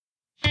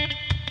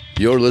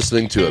You're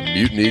listening to a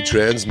Mutiny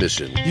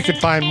Transmission. You can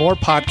find more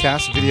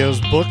podcasts,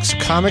 videos, books,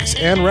 comics,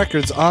 and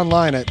records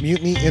online at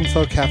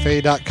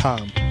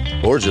mutinyinfocafe.com.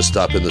 Or just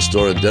stop in the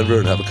store in Denver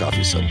and have a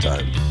coffee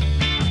sometime.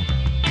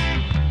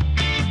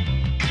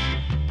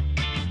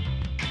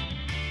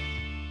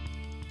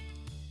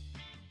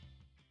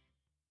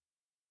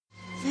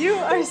 You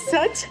are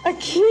such a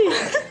geek.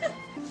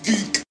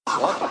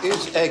 What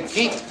is a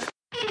geek?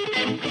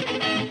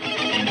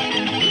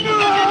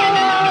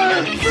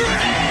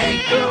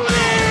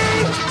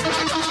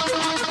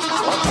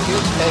 What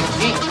is a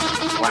geek?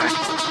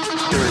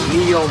 You're a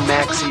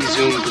neo-maxi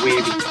zoom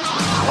dweeby.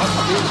 What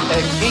is a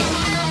geek?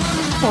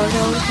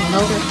 Portals,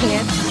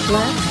 motorhead,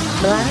 slut,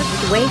 blood,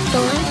 waste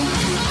story,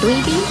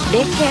 dweeby,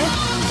 dickhead,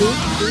 geek.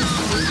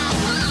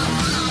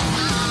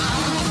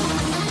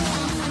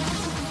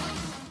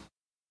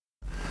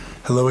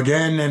 Hello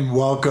again, and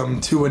welcome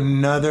to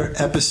another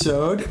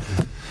episode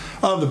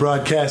of the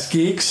Broadcast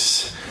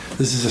Geeks.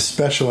 This is a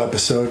special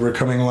episode. We're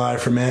coming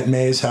live from Aunt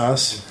May's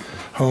house,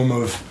 home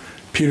of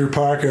Peter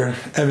Parker,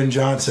 Evan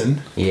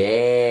Johnson.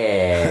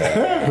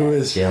 Yeah. who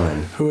is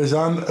Chilling. who's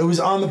on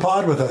the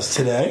pod with us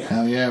today.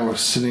 Hell yeah, we're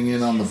sitting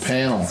in on the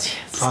panel.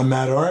 I'm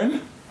Matt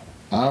Oren.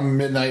 I'm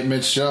Midnight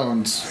Mitch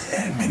Jones.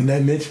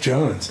 Midnight Mitch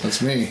Jones.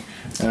 That's me.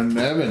 And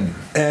Evan.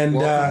 And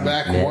welcome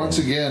back man. once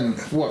again.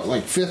 What,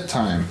 like fifth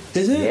time?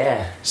 Is it?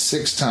 Yeah.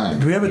 Sixth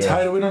time. Do we have a Yeah.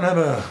 title? We don't have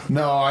a.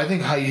 No, I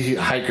think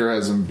Hiker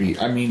has him beat.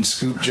 I mean,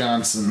 Scoop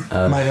Johnson.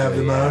 Might have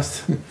the yeah.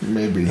 most.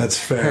 Maybe. That's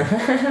fair.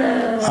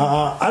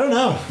 I don't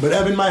know, but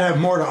Evan might have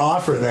more to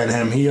offer than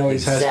him. He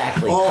always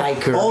Exactly, has.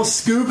 Hiker. All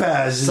Scoop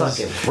has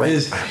Sucking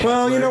is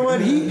well, you know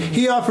what?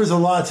 He offers a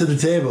lot to the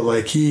table.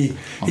 Like he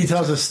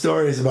tells us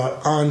stories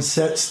about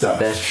on-set stuff.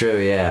 That's true,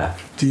 yeah.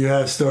 Do you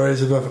have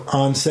stories about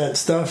on-set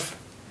stuff?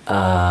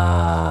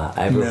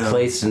 I've No.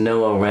 replaced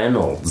Noah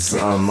Reynolds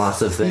on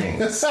lots of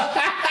things.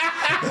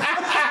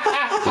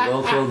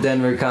 Local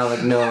Denver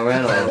comic Noah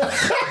Reynolds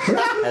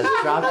has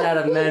dropped out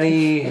of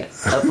many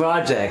a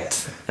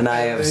project, and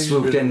I have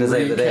swooped in to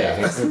save the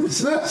day.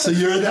 So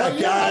you're that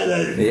guy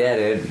Yeah,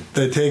 dude.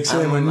 that takes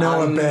in when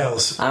Noah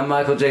bails. I'm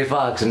Michael J.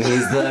 Fox, and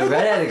he's the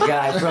redheaded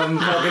guy from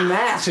fucking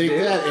Mask, Take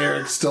dude. that,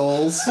 Eric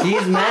Stoltz.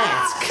 He's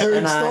Mask, Eric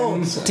and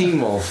I'm Stoltz. Teen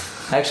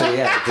Wolf. Actually,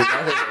 yeah.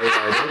 Together we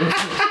are, dude.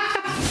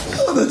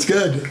 Oh, that's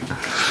good.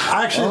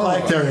 I actually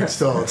liked Eric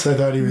Stoltz. I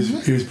thought he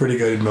was pretty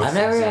good in most. I've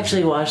never things.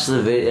 actually watched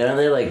the video. Aren't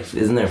there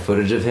isn't there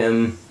footage of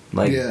him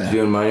Yeah.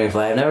 doing Marty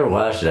McFly? I've never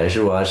watched it. I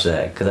should watch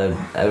that because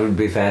I would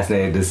be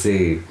fascinated to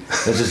see.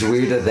 It's just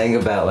weird to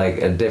think about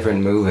a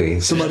different movie.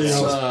 Somebody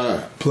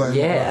else playing.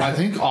 Yeah. I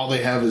think all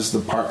they have is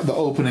the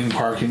opening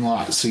parking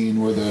lot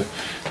scene where the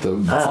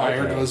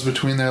fire okay. goes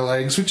between their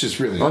legs, which is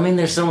really. Well, I mean,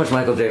 there's so much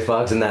Michael J.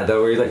 Fox in that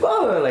though, where he's like,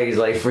 whoa, he's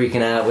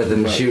freaking out with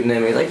him shooting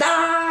him. He's like,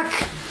 Doc.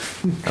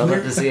 I'd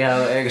love to see how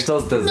Eric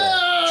Stoltz does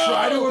that.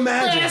 Try to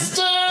imagine.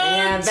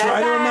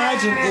 Try to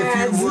imagine if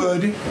you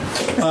would.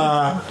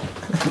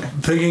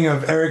 Thinking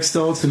of Eric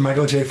Stoltz and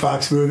Michael J.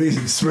 Fox movies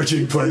and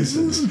switching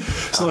places.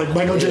 So, like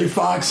Michael J.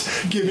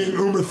 Fox giving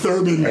Uma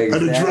Thurman an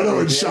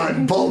adrenaline shot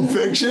in Pulp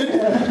Fiction.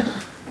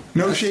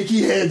 No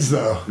shaky heads,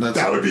 though.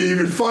 That would be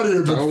even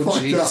funnier, but Oh,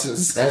 fucked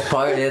Jesus. It's a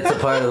part of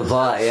the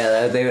plot.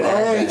 Yeah, they would up. All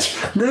add right,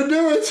 that. I'm gonna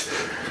do it.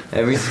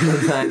 Every single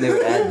time they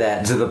would add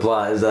that to the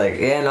plot. It's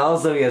and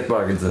also he has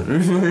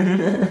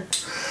Parkinson.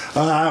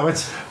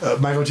 What's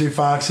Michael J.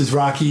 Fox's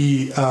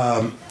Rocky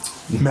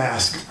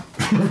Mask?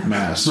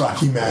 Mask.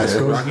 Rocky Mask.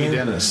 What was Rocky his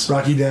name? Dennis.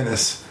 Rocky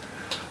Dennis.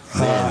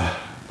 Man,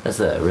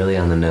 that's a really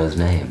on the nose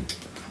name.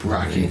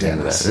 Rocky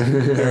Dennis.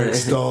 Eric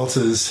Stoltz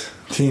is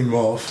Teen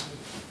Wolf.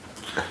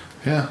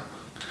 Yeah.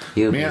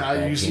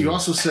 Man, you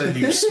also said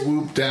you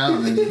swoop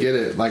down and you get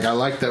it. I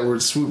like that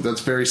word swoop.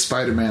 That's very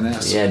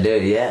Spider-Man-esque. Yeah,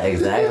 dude. Yeah,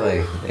 exactly.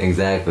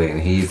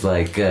 And he's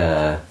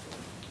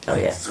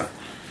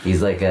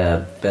he's like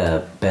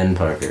Ben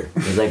Parker.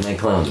 He's like my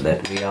clone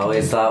that we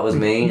always thought was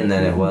me, and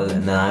then it wasn't,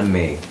 and then I'm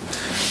me.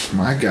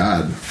 My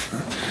God.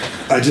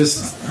 I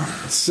just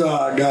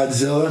saw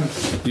Godzilla.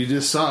 You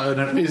just saw it.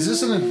 Is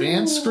this an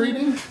advanced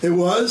screening? It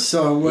was,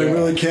 so I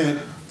really can't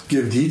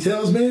give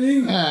details,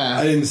 maybe?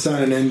 I didn't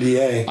sign an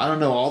NDA. I don't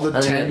know. All the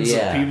tens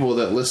of people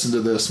that listen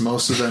to this,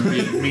 most of them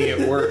being me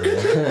at work.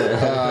 There's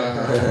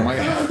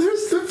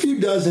a few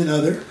dozen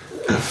other.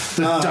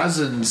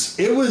 Dozens.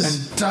 It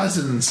was. And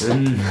dozens.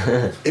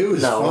 It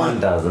was no, fun.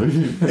 1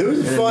 dozen. It was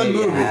a fun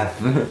Maybe movie. half.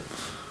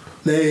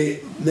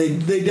 They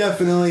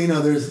definitely,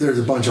 there's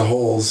a bunch of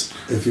holes,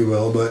 if you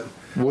will, but.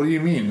 What do you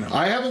mean?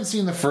 I haven't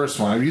seen the first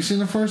one. Have you seen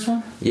the first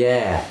one?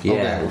 Yeah.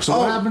 Okay. So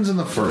what happens in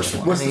the first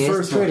one? What's the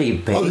first it's pretty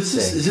one? basic.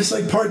 Oh, is this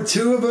like part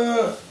 2 of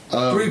a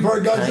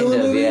 3-part Godzilla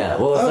movie? Yeah.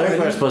 Well, the third right.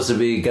 part's supposed to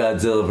be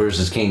Godzilla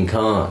versus King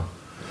Kong.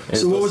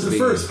 So what was the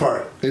first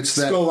part? It's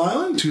that Skull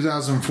Island?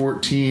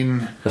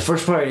 2014. The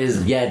first part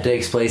is, it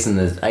takes place in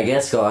I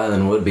guess Skull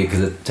Island would be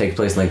because it takes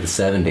place in the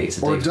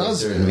 70s. Or takes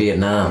does place it? in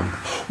Vietnam.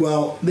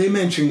 Well, they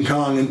mentioned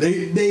Kong, and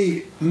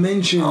they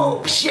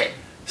mentioned Shit.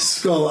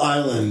 Skull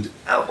Island.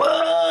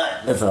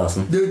 What? That's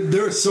awesome.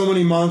 There are so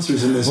many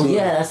monsters in this movie.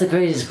 Yeah, that's the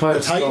craziest part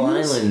of Skull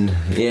Titans? Island.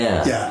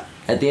 Yeah. Yeah.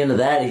 at the end of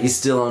that, he's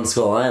still on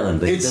Skull Island,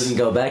 but he doesn't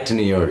go back to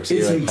New York. So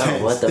it's you're like,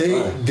 intense. oh, what the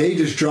fuck? They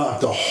just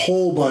dropped a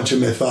whole bunch of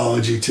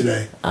mythology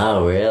today.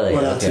 Oh, really?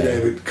 Well, not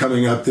today, but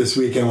coming up this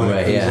weekend when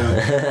it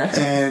comes out.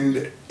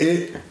 And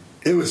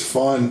it was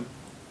fun.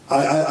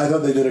 I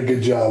thought they did a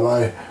good job.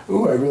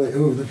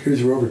 Look,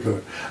 here's your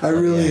overcoat. I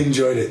really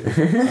enjoyed it.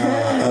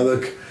 I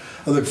look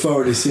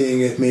forward to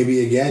seeing it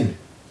maybe again.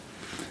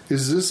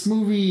 Is this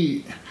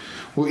movie?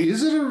 Well,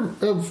 is it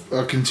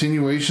a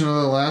continuation of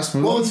the last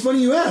movie? Well, it's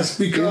funny you ask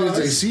because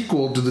it is a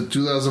sequel to the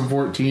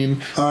 2014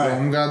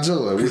 film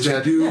Godzilla, which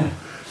I do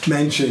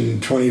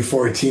mention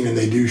 2014, and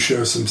they do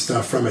show some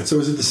stuff from it. So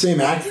is it the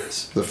same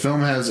actors? The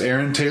film has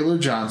Aaron Taylor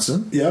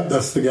Johnson. Yep,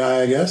 that's the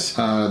guy, I guess.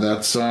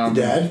 That's the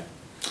dad.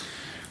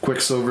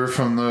 Quicksilver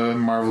from the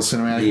Marvel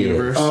Cinematic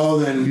Universe. Oh,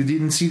 then you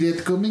didn't see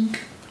that coming.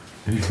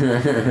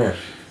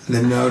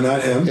 Then no,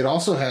 not him. It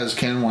also has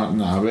Ken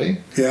Watanabe.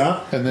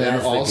 Yeah, and then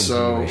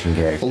also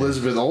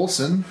Elizabeth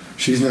Olsen.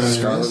 She's not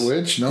Scarlet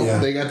Witch. No,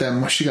 they got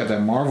that. She got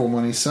that Marvel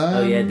money. Son.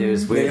 Oh yeah, dude,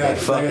 it's weird. They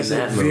fucking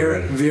that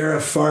movie. Vera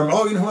Farm.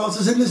 Oh, you know who else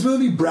is in this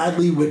movie?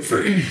 Bradley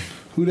Whitford.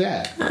 Who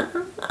that?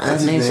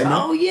 That's his name.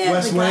 Oh yeah,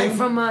 West the guy Wing?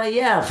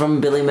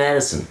 from Billy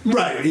Madison.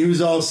 Right, he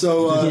was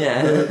also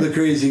the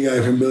crazy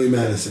guy from Billy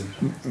Madison.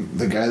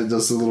 The guy that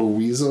does the little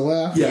weasel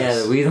laugh. Yes.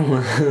 Yeah, the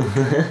weasel.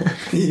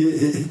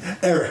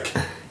 Eric.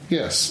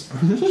 Yes.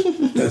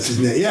 That's his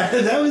name. Yeah,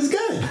 that was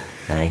good.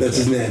 That's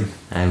his name.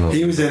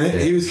 He was in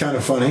it. He was kind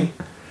of funny.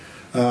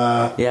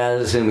 Yeah, I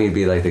was assuming he'd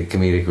be like the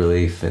comedic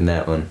relief in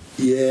that one.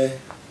 Yeah.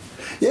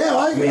 Yeah,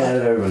 I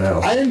everyone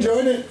else. I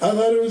enjoyed it. I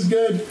thought it was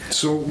good.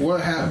 So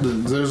what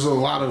happened? There's a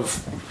lot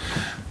of...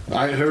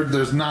 I heard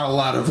there's not a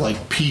lot of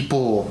like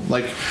people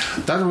like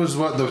that was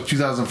what the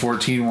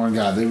 2014 one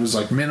got. It was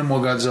like minimal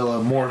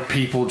Godzilla, more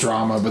people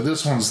drama, but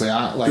this one's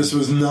this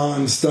was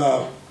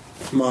non-stop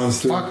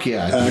monster. Fuck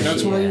yeah, dude.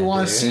 That's what you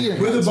want to see.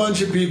 With a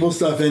bunch of people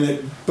stuff in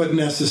it, but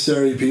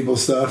necessary people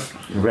stuff.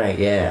 Right,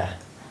 yeah.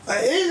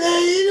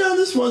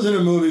 This wasn't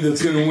a movie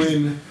that's going to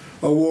win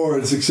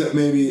awards, except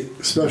maybe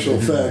special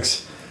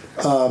effects.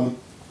 Was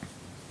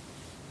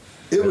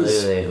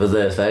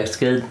the effects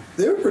good?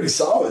 They were pretty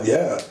solid,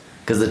 yeah.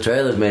 Because the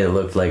trailers made it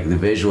look like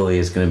visually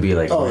it's going to be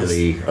like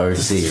really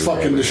artsy.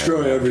 Fucking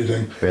destroy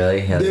everything.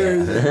 Really?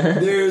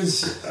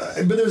 There's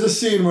a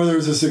scene where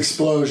there's this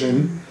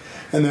explosion.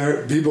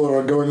 And people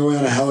are going away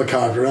on a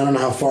helicopter. I don't know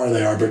how far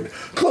they are, but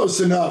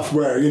close enough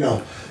where,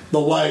 the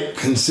light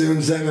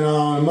consumes them and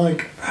all. I'm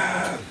like,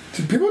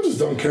 people just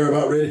don't care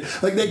about radiation.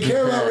 Like, they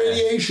care about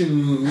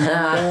radiation.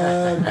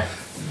 We're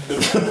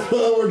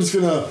just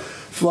going to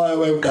fly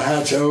away with the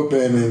hatch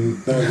open, and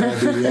that's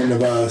going to be the end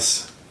of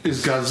us.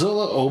 Is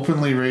Godzilla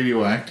openly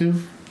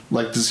radioactive?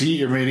 Like, does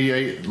he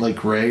irradiate,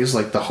 like, rays,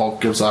 like the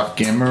Hulk gives off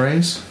gamma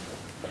rays?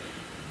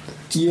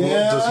 Yeah.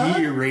 Well, does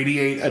he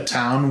irradiate a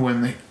town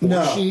when they...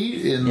 No.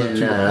 She in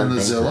the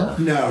Zilla?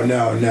 So. No.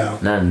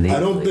 I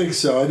don't think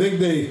so. I think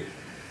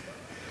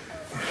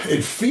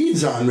it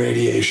feeds on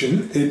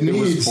radiation. It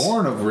was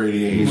born of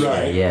radiation.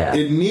 Right. Yeah.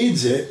 It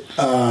needs it,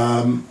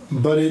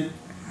 but I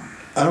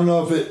don't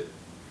know if it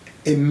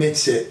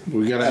emits it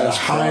at a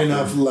high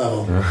enough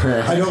level.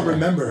 I don't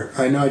remember.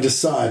 I know I just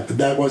saw it, but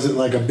that wasn't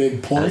like a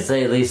big point. I'd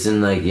say at least in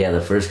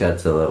the first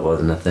Godzilla it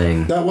wasn't a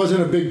thing. That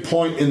wasn't a big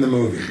point in the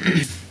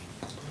movie.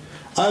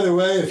 Either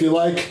way, if you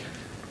like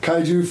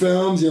kaiju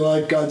films, you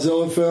like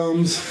Godzilla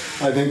films,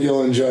 I think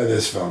you'll enjoy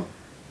this film.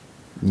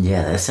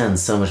 Yeah, that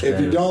sounds so much better.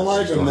 If you don't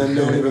like them, then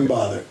don't even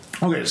bother.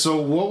 Okay,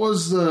 so what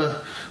was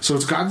so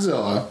it's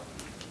Godzilla.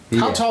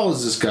 How tall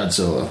is this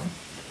Godzilla?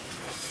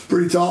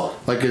 Pretty tall.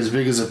 Like as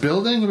big as a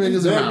building or big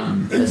as a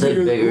mountain? It's like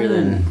bigger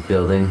than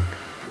building.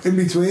 In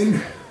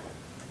between.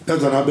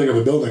 Depends on how big of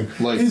a building.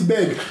 He's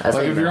big.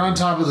 Like if you're on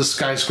top of the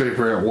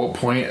skyscraper, at what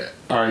point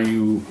are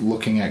you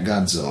looking at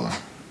Godzilla?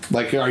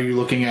 Like, are you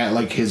looking at,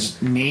 like,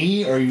 his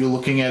knee, or are you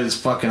looking at his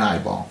fucking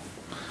eyeball?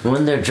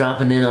 When they're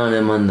dropping in on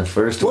him on the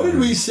first one. What did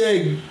we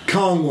say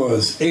Kong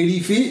was? 80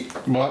 feet?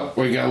 What?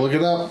 We gotta look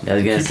it up? I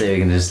was gonna say we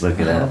can just look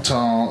it up. How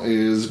tall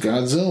is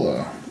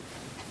Godzilla?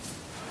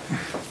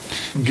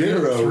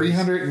 Ghidorah.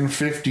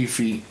 350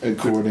 feet,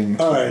 according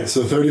to... Alright,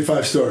 so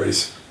 35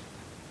 stories.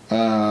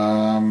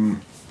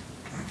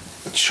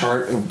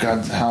 Chart of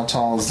God. How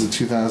tall is the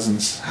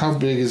 2000s? How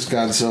big is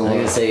Godzilla? I'm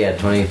gonna say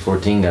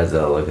 2014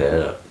 Godzilla. Look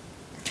that up.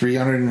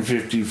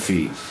 350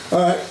 feet.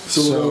 Alright,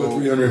 so we'll go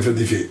with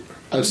 350 feet.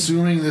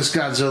 Assuming this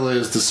Godzilla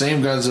is the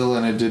same Godzilla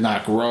and it did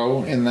not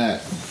grow in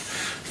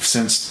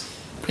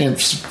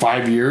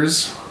 5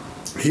 years.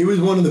 He was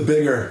one of the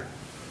bigger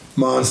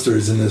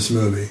monsters in this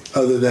movie,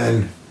 other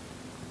than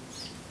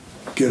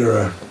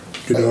Ghidorah.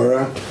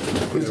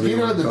 Is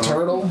Ghidorah the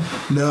turtle?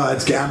 No,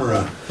 it's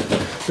Gamera.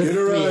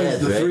 Ghidorah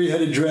is the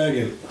three-headed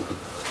dragon.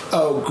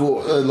 Oh,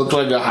 cool. It looked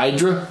like a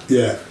Hydra?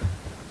 Yeah.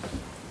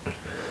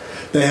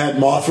 They had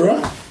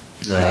Mothra.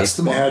 Nice.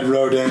 They had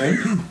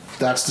Rodan.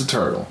 That's the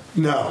turtle.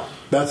 No,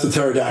 that's the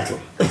pterodactyl.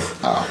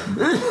 Oh.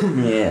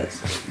 Yes.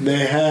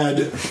 They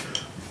had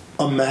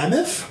a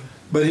mammoth.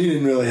 but he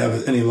didn't really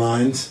have any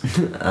lines.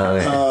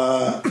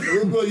 Well,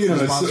 you know,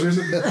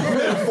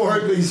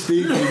 metaphorically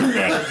speaking.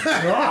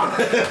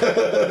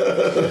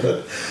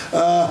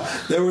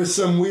 There was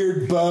some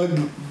weird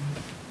bug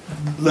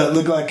that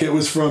looked like it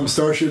was from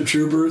Starship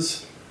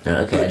Troopers.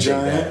 Okay, I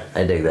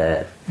dig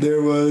that.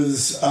 There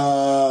was,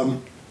 I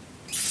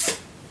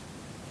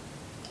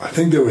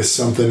think there was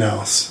something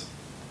else.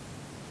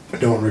 I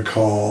don't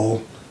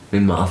recall. I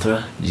mean,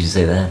 Mothra? Did you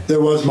say that? There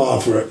was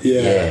Mothra,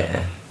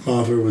 Yeah.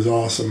 Mothra was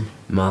awesome.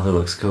 Mothra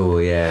looks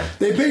cool, yeah.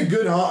 They paid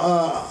good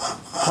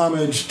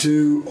homage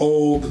to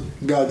old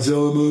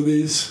Godzilla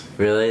movies.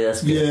 Really?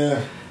 That's good.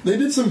 Yeah. They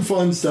did some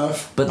fun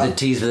stuff. But the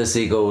tease for the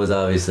sequel was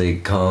obviously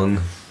Kong.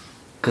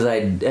 Because I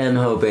am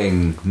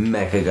hoping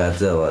Mecha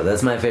Godzilla.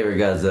 That's my favorite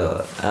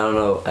Godzilla. I don't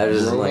know. I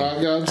just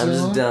Godzilla? I'm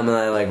just dumb and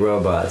I like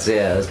robots.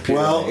 Yeah, that's pure.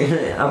 Well,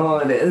 I'm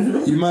on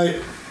it. You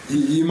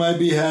might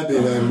be happy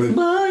then with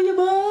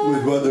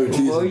what they're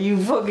teasing. Oh, you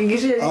fucking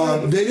shit.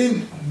 They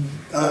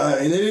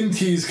didn't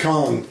tease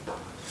Kong.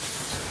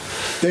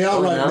 They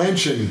outright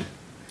mentioned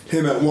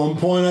him at one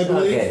point, I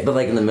believe. Okay, but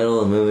like in the middle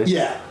of the movie?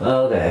 Yeah.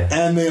 Oh, okay.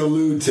 And they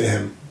allude to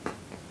him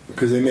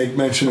because they make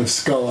mention of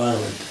Skull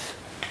Island.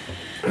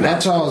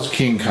 That tall is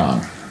King Kong.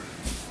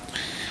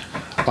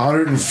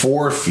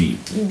 104 feet.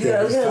 Yeah,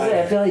 I was gonna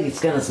say, I feel like it's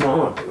kind of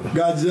small.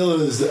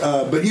 Godzilla's,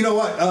 but you know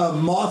what?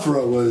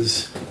 Mothra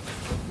was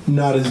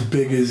not as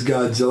big as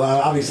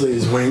Godzilla. Obviously, her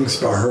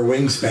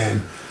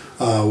wingspan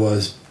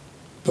was,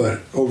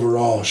 but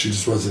overall, she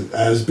just wasn't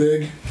as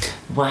big.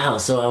 Wow,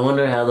 so I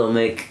wonder how they'll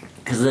make,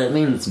 because that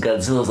means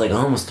Godzilla's like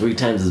almost 3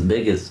 times as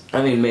big as,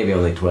 I mean, maybe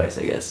only twice,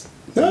 I guess.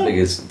 No, big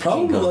as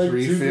probably King Kong. like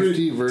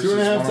 350 versus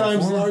 2.5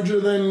 times 104? larger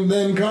than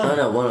Kong. Oh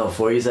no,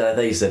 104 you said? I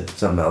thought you said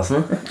something else.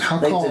 How I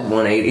thought you said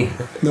 180.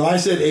 No, I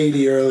said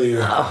 80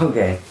 earlier. Oh,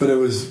 okay. But it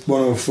was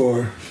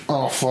 104.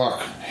 Oh,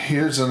 fuck.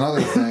 Here's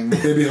another thing.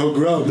 Maybe he'll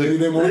grow. Maybe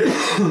they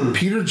won't.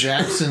 Peter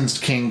Jackson's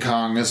King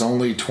Kong is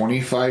only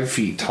 25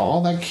 feet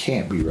tall. That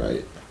can't be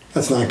right.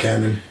 That's not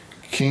canon.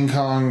 King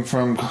Kong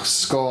from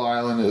Skull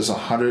Island is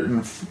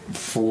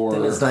 104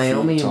 Then is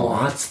Naomi feet tall.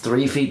 Watts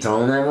 3 feet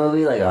tall in that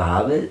movie? Like a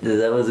hobbit? Is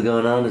that what's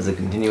going on? Is it a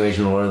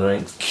continuation of Lord of the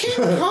Rings?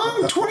 King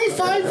Kong,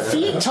 25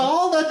 feet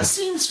tall? That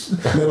seems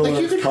Middle like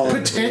you of could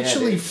college.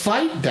 potentially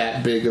fight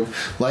that big of...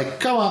 Like,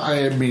 come on.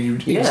 I mean, you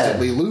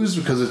instantly lose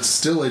because it's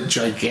still a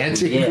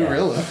gigantic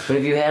gorilla. But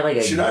if you had like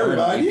a Should I gun,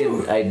 remind you?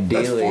 could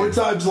ideally... That's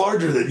 4 times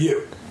larger than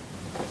you.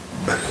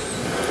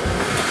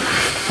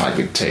 I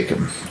could take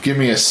him. Give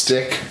me a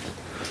stick.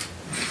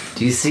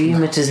 Do you see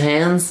Mitch's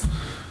hands?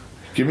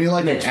 Give me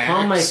like Mitch, an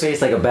palm my axe.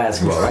 face like a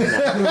basketball right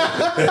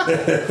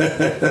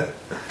now.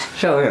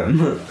 Show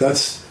him.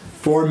 That's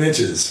 4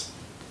 Mitches.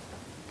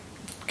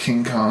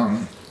 King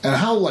Kong. And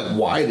how like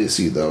wide is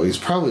he though? He's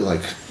probably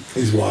like...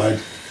 He's wide.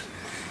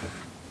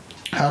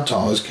 How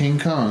tall is King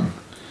Kong?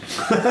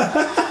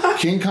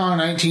 King Kong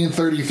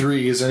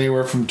 1933 is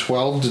anywhere from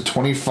 12 to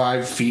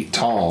 25 feet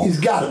tall. He's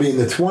got to be in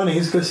the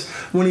 20s because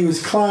when he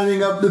was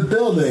climbing up the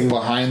building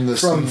Behind the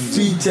from scenes.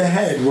 feet to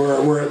head,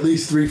 we're at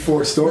least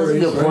 3-4 stories.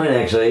 That's a good point,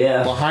 actually,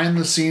 yeah. Behind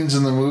the scenes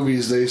in the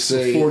movies, they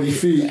say 40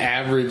 feet. the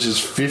average is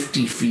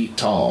 50 feet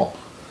tall.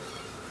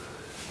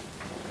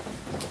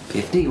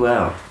 50?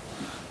 Wow.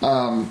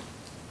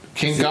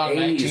 King See, Kong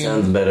 80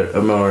 sounds better,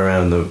 or more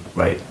around the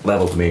right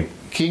level to me.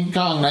 King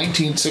Kong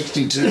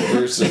 1962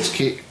 versus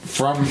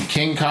from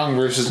King Kong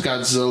versus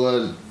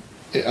Godzilla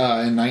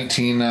in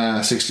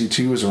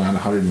 1962 was around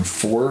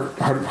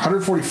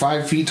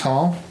 145 feet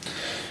tall.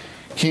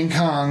 King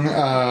Kong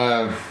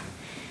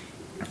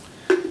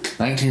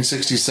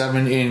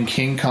 1967 in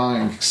King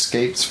Kong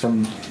Escapes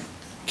from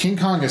King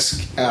Kong.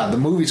 The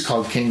movie's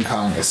called King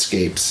Kong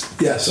Escapes.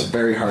 Yes. It's a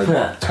very hard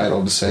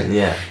title to say.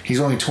 Yeah. He's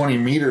only 20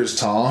 meters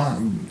tall.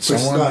 So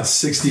it's about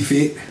 60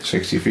 feet.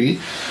 60 feet.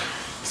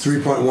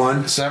 3.1.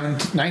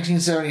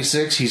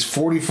 1976, he's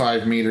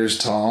 45 meters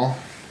tall.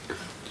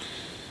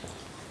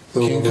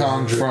 King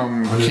Kong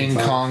from King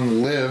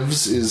Kong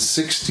Lives is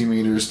 60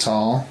 meters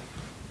tall.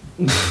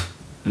 We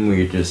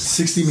could just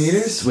 60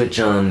 meters? switch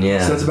on,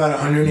 yeah. So that's about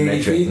 180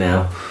 metric feet?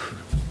 now.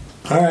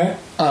 All right.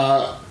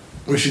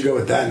 We should go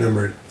with that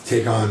number.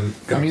 Take on...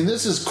 I mean,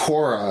 this is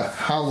Korra.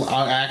 How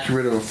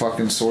accurate of a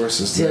fucking source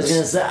is See, I was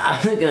this? gonna say,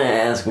 I'm gonna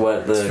ask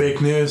what It's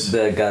fake news.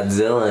 the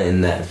Godzilla in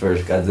that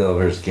first Godzilla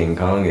vs. King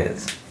Kong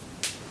is.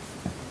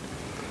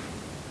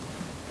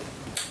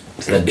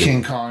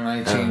 King Kong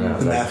I don't know.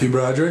 19... Matthew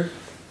Broderick?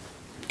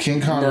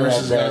 King Kong No,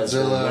 versus that's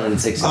Godzilla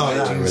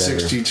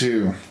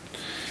 1962.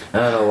 I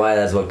don't know why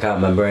that's what caught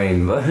my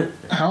brain, but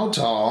How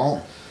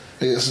tall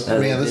is...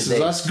 Man, this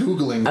is us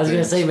Googling I was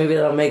gonna things. say maybe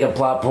that'll make a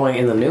plot point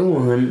in the new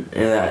one, and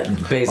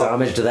that pays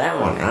homage to that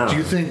one. I don't Do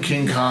you know. think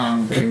King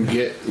Kong can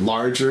get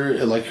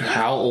larger? Like,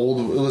 how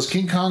old was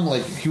King Kong?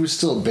 Like, he was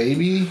still a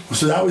baby?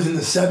 So that was in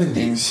the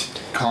 70s.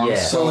 Kong Yeah.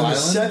 So in the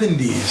Island?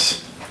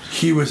 70s,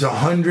 he was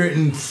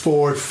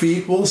 104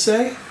 feet, we'll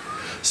say.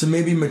 So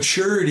maybe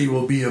maturity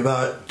will be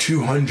about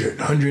 200,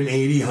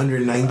 180,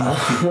 190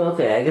 feet.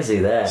 Okay, I can see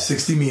that.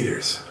 60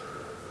 meters.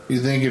 You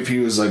think if he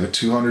was like a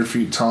 200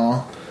 feet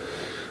tall?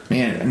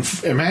 Man,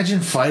 and imagine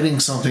fighting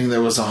something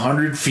that was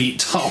 100 feet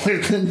taller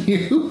than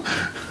you.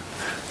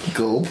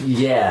 Gulp.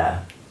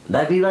 Yeah.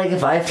 That'd be like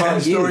if I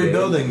fought you. 10-story dude.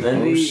 building.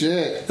 That'd Oh, be-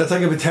 shit. That's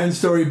like if a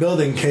 10-story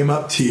building came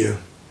up to you.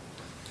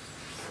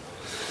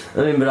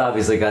 I mean, but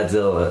obviously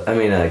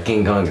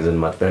King Kong is in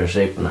much better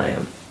shape than I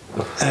am.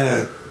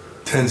 And a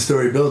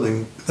 10-story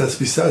building. That's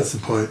besides the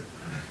point.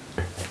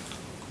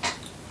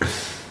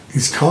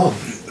 He's calm.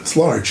 It's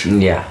large.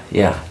 Yeah,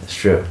 it's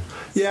true.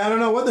 Yeah, I don't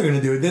know what they're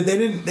gonna do. They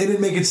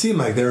didn't make it seem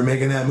like they were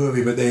making that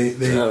movie, but they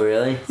Oh,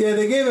 really? yeah,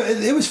 they gave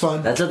it. It was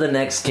fun. That's what the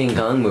next King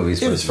Kong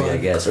movie's It was supposed to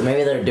be, I fun. guess. Or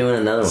maybe they're doing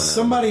another one.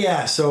 Somebody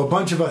asked, so a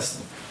bunch of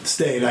us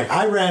stayed. Like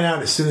I ran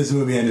out as soon as the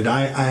movie ended.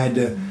 I had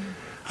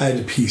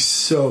to pee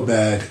so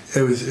bad.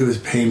 It was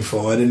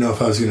painful. I didn't know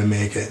if I was gonna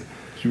make it.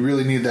 You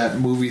really need that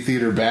movie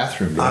theater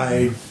bathroom.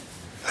 Don't you?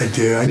 I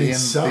do. I The need end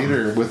some.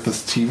 theater with the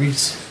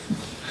TVs.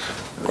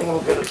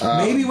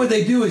 Maybe what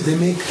they do is they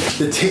make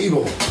the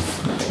table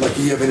like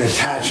you have an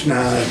attached. Nah,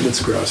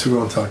 that's gross. We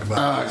won't talk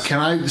about. Can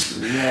I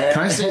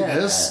say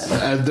this?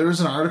 There's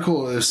an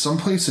article. There's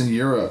someplace in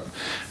Europe,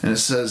 and it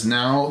says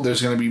now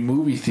there's going to be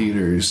movie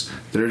theaters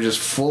that are just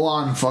full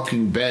on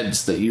fucking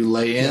beds that you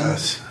lay in,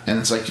 and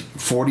it's like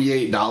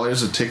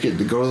 $48 a ticket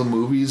to go to the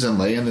movies and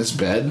lay in this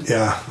bed.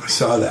 Yeah, I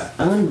saw that.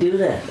 I wouldn't do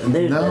that.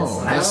 Dude,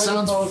 No, that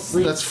sounds.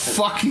 That's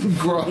fucking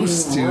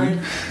gross, dude.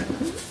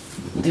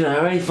 Dude, I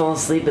already fall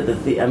asleep at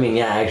the I mean,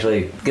 yeah,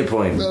 actually, good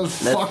point.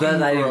 That's fucking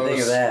I didn't think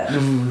of gross.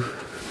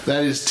 that.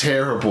 That is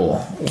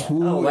terrible.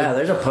 Oh, wow,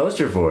 there's a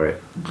poster for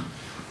it.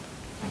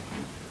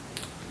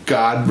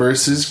 God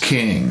versus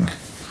King.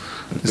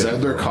 Is that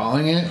what they're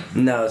calling it?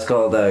 No, it's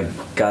called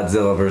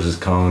Godzilla vs.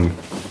 Kong.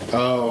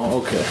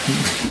 Oh, okay.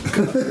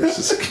 God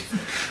versus King.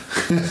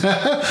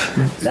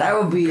 That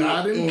would be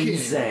God and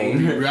insane.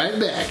 King. We'll be right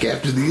back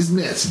after these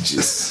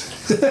messages.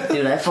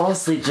 Dude, I fall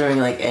asleep during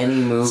like any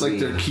movie. It's like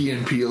their Key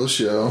and Peele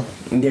show.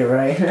 Yeah,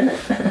 right.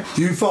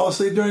 Do you fall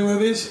asleep during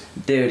movies?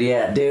 Dude,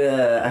 yeah, dude.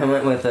 I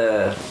went with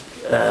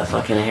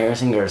fucking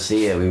Harrison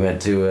Garcia. We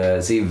went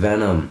to see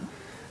Venom,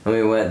 and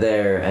we went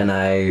there,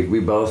 and we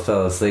both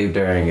fell asleep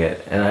during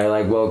it, and I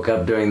like woke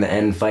up during the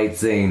end fight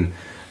scene,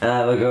 and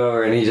I look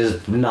over, and he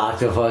just knocked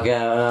the fuck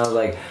out, and I was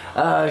like,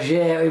 oh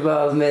shit, we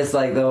both missed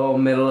like the whole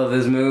middle of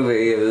this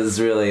movie. It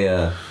was really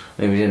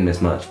maybe we didn't miss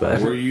much,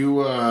 but Were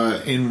you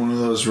in one of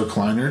those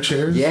recliner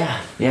chairs?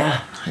 yeah.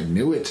 I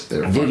knew it.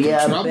 They're Dude, fucking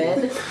yeah, trouble.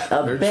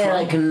 a They're bed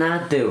I trouble.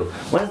 cannot do.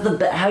 What's the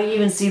bed? How do you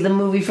even see the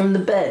movie from the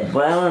bed?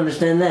 Well, I don't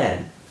understand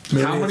that.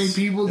 Maybe How many it's-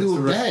 people do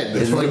a bed?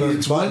 It's one of those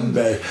It's button one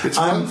bed. It's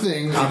one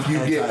thing if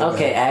you get.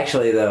 Okay,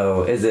 actually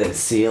though, is it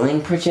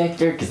ceiling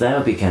projector? Because that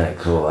would be kind of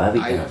cool. I'd be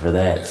down for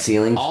that.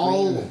 Ceiling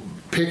All screen?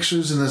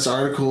 pictures in this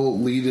article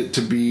lead it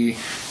to be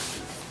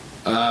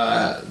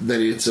that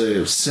it's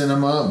a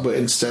cinema, but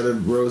instead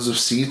of rows of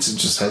seats, it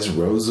just has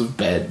rows of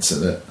beds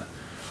in it.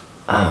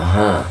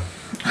 Uh-huh.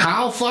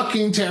 How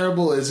fucking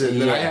terrible is it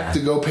that I Yeah. have to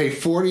go pay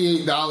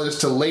 $48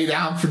 to lay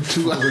down for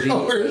 2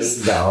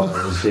 hours?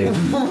 $48,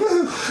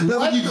 dude. No,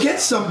 but you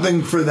get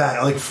something for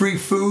that, like free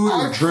food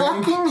or I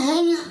drink. fucking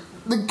hate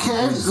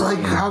the like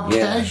how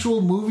Yeah.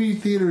 casual movie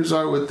theaters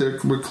are with their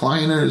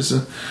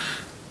recliners.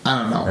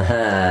 I don't know.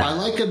 I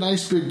like a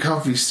nice big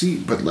comfy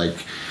seat, but like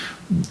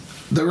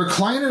the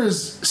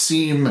recliners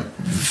seem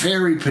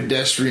very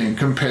pedestrian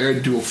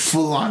compared to a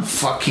full-on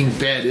fucking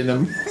bed in a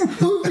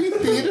movie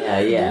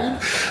theater. Yeah.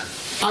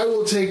 I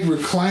will take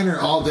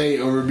recliner all day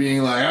over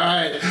being like, all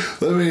right,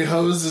 let me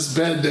hose this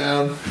bed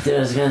down. Dude, I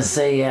was gonna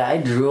say, yeah, I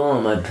drool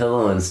on my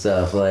pillow and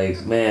stuff.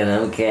 Like, man,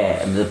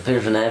 okay, the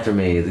person after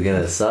me is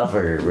gonna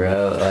suffer,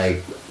 bro.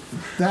 Like,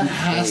 That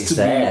has to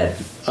sad.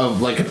 be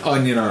of like an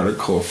Onion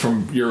article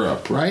from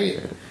Europe, right?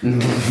 You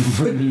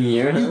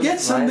get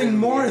something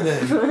more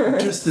than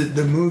just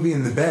the movie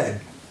in the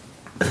bed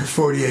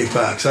for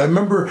 $48. I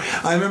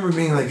remember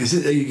being like, "Is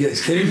it? Are you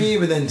guys kidding me?"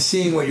 But then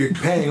seeing what you're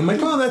paying, I'm like,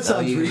 "Oh, that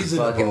sounds you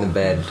reasonable." fuck in the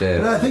bed too.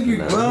 And I think you.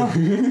 No. Well,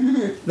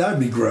 that'd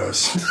be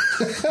gross.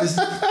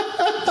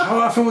 How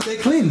often would they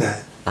clean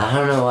that? I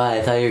don't know why.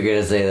 I thought you were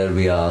gonna say that would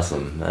be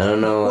awesome. I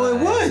don't know why.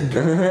 Well, it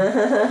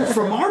would,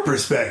 from our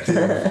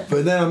perspective.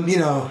 But then, you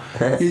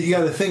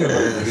got to think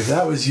about it. If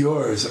that was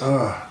yours,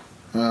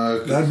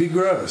 that'd be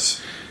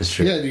gross. It's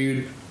true. Yeah,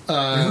 dude.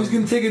 Who's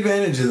going to take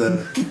advantage of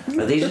that?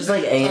 Are these just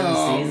like AMCs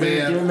Oh, that are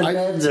man. doing the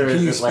beds, or Can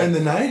is you it spend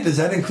like? the night? Does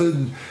that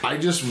include I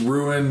just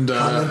ruined.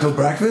 continental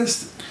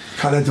breakfast?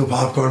 Continental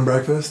popcorn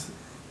breakfast?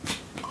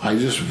 I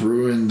just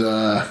ruined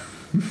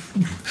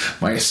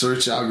my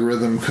search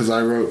algorithm because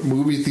I wrote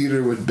movie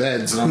theater with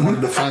beds and I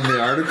wanted to find the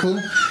article,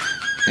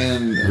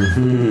 and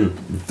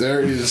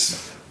there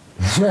is.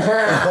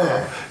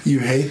 You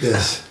hate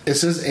this. It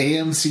says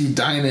AMC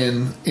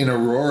Dine-In in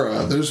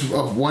Aurora. There's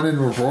one in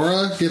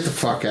Aurora. Get the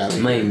fuck out of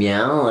here. My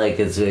meow, like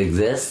it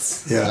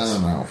exists. I Yes.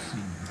 don't know.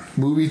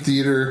 Movie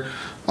theater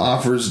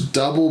offers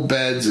double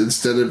beds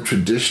instead of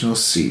traditional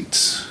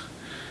seats.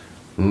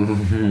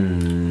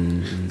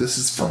 This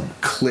is from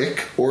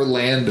Click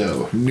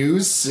Orlando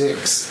News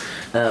 6.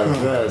 Oh,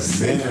 gross.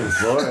 man.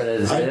 Florida,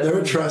 They're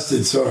a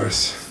trusted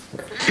source.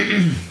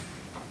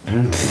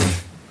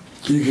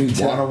 You can Want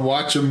tell. to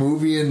watch a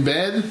movie in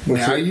bed?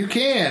 Now you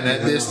can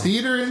at this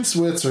theater in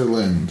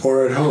Switzerland.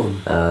 Or at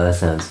home. Oh, that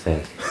sounds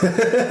fake.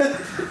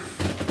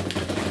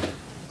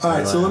 All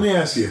right, so let me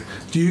ask you: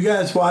 do you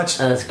guys watch?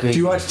 That's Do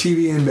you watch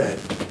TV in bed?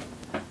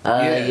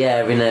 Yeah,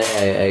 every night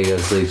I go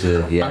sleep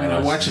to. Yeah, I mean, I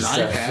watch an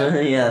stuff.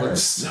 iPad. Yeah. But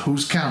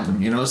who's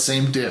counting?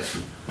 Same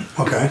diff.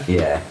 Okay.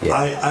 Yeah.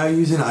 I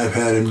use an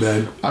iPad in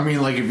bed. I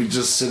mean, like if it's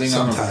just sitting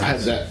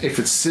Sometimes. if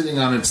it's sitting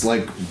on its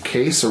like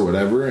case or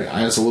whatever, it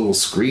has a little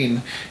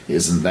screen.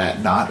 Isn't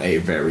that not a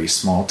very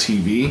small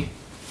TV?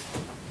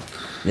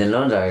 Yeah,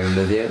 no, I'm arguing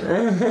with you.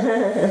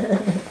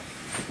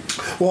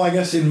 Well, I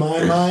guess in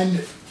my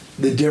mind,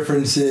 the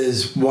difference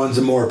is one's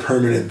a more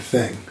permanent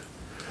thing.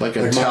 Like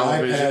a Like my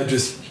television.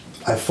 iPad,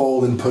 I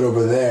fold and put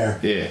over there.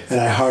 Yeah. And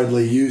I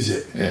hardly use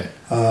it. Yeah.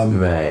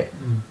 Right.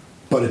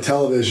 But a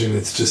television,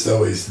 it's just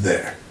always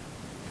there.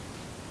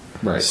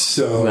 Right.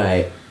 So.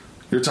 Right.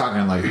 You're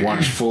talking like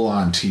watch full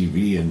on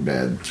TV in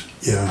bed.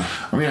 Yeah.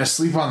 I mean, I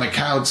sleep on the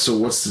couch, so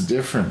what's the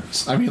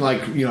difference? I mean,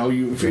 like, if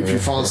you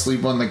fall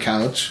asleep on the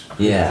couch,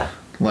 Yeah.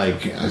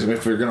 like,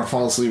 if you're going to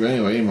fall asleep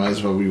anyway, you might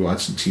as well be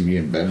watching TV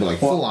in bed, but like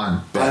full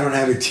on bed. I don't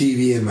have a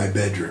TV in my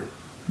bedroom.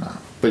 No.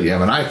 But you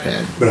have an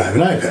iPad. But I have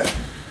an iPad.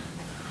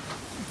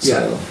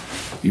 So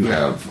you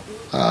have,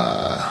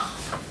 A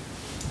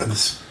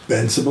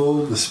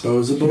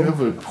disposable. you have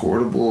a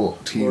portable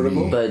TV.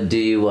 Portable? But do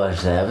you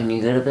watch that when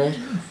you go to bed?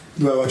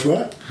 Do I watch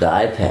what? The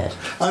iPad.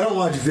 I don't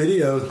watch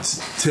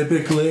videos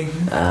typically.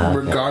 Okay.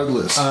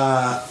 Regardless.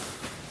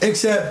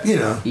 Except,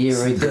 Yeah,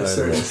 there's regardless,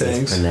 certain it's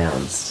things.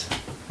 pronounced.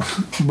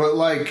 But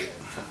like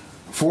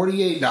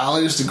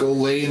 $48 to go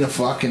lay in a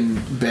fucking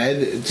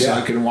bed so Yeah.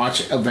 I can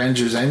watch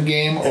Avengers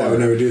Endgame. Yeah, I would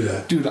never do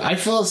that. Dude, I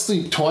fell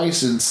asleep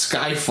twice in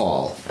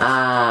Skyfall.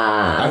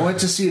 I went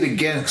to see it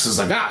again because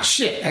I was like,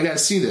 shit, I gotta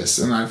see this,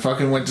 and I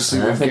fucking went to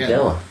sleep That's a again.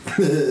 good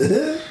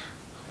one.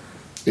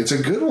 It's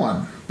a good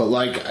one, but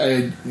like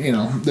I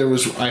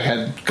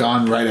had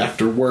gone right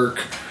after work.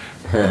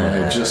 And I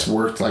had just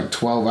worked like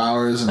 12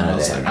 hours, and I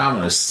was like, I'm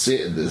gonna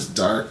sit in this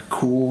dark,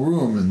 cool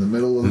room in the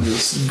middle of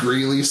this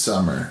greely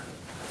summer.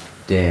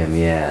 Damn,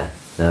 yeah.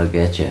 They'll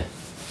get you.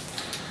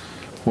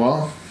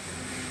 Well,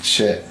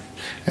 shit.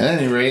 At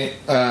any rate,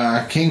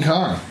 King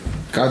Kong,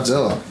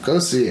 Godzilla, go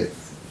see it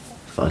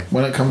Fuck.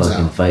 when it comes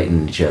Fucking out.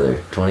 fighting each other.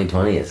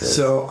 2020 is it?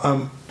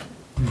 So,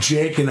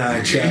 Jake and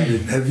I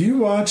chatted. Have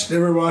you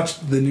ever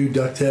watched the new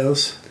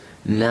DuckTales?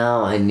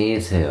 No, I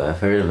need to.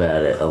 I've heard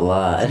about it a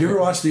lot. Have you ever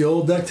watched the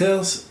old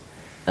DuckTales?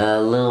 A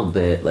little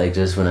bit, like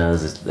just when I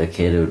was a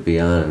kid, it would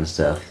be on and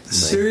stuff. Like,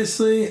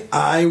 Seriously,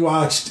 I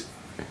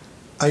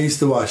used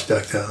to watch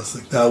DuckTales.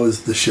 Like, that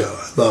was the show.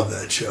 I love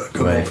that show.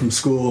 Come home Right. from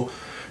school,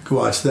 could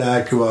watch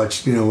that, could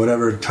watch,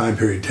 whatever time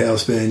period,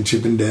 Tailspin,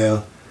 Chip and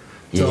Dale.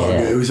 It's all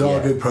good. It was all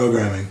good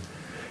programming.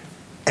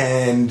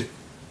 And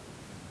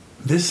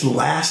this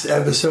last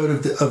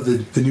episode of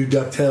the new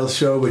DuckTales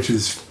show, which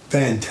is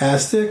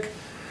fantastic.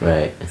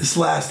 Right. This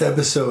last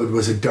episode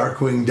was a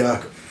Darkwing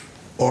Duck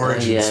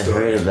origin I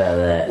story. heard about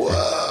that.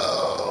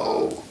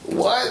 Whoa!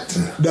 What?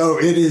 No,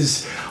 it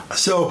is.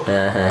 So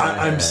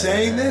I'm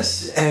saying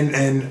this, and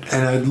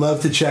I'd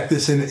love to check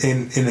this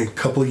in a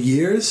couple of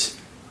years.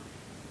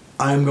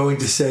 I'm going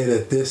to say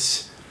that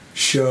this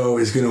show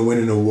is going to win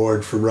an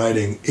award for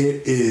writing.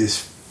 It is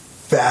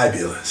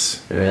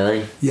fabulous.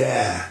 Really?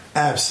 Yeah,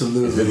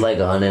 absolutely. Is it like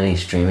on any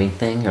streaming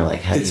thing or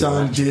like how do It's you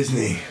on watch?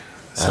 Disney.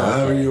 So Okay.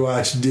 however you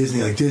watch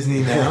Disney, like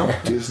Disney Now.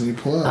 Disney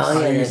Plus. Oh,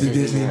 yeah, I use the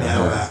Disney Disney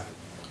Now. Now app.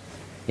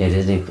 Yeah,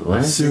 Disney. When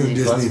is Soon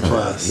Disney coming out?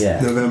 Plus.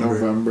 Yeah.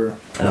 November.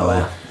 Oh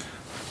wow.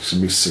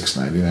 Should be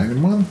 $6.99 a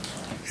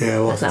month. Yeah,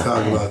 we'll have to That's not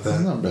talk bad. about That's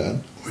that. not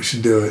bad. We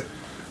should do it.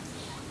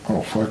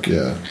 Oh fuck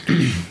yeah!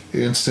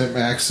 Instant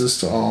access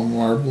to all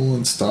Marvel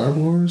and Star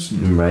Wars.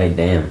 Right.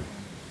 Damn.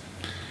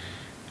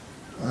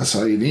 That's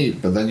all you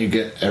need. But then you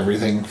get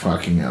everything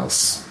fucking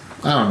else.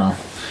 I don't know.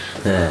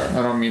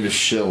 I don't mean to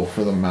shill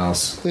for the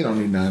mouse. They don't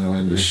need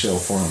 909 to shill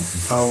for them.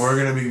 Oh, we're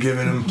going to be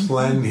giving them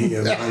plenty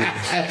of money.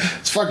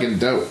 It's fucking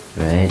dope.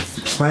 Right.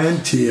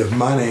 Plenty of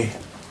money.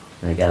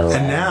 I got a lot.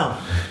 And now,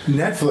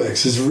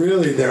 Netflix is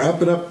really, they're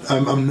up and up.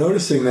 I'm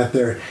noticing that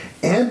they're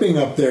amping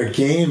up their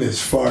game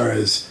as far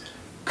as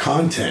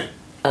content.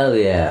 Oh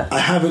yeah. I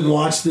haven't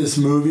watched this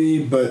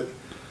movie, but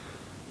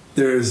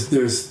there's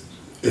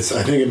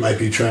I think it might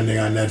be trending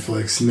on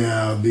Netflix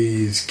now.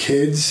 These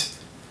kids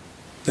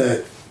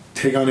that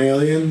take on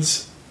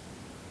aliens,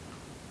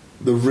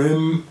 the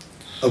rim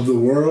of the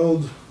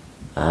world.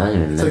 I don't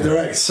even It's know. like they're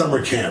at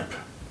summer camp.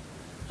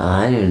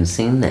 I haven't even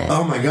seen that.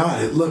 Oh my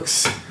god, it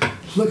looks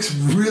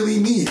really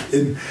neat,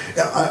 and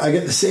I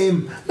get the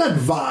same, not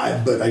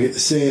vibe, but I get the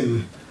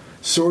same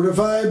sort of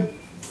vibe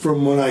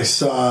from when I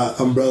saw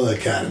Umbrella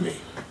Academy,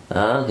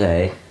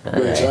 Okay.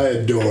 which I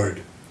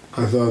adored.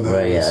 I thought that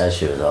Right. was Yeah, that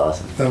shit was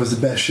awesome. that was the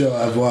best show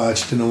I've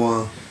watched in a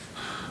while.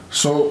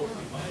 So,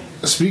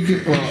 speaking,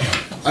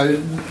 I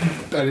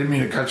didn't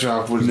mean to cut you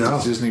off with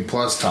No. Disney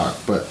Plus talk,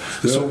 but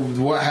Yeah. so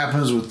what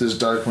happens with this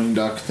Darkwing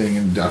Duck thing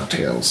in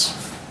DuckTales?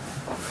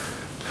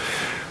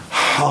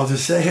 I'll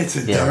just say it's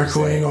a Yeah,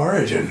 Darkwing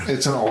origin.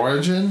 It's an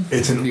origin?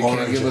 It's an You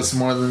origin. can't give us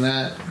more than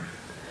that?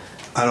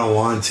 I don't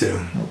want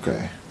to.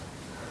 Okay.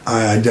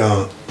 I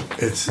don't.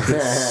 It's so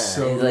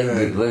He's like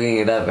good. looking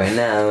it up right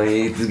now.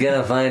 He's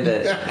gonna find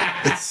it.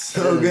 It's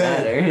so Doesn't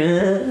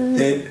good.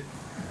 matter.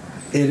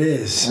 It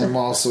is. I'm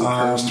also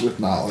cursed with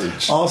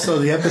knowledge. Also,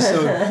 the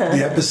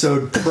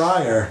episode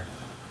prior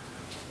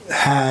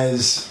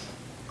has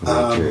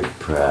Richard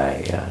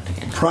Pryor.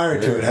 prior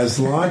to it has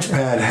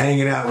Launchpad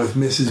hanging out with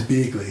Mrs.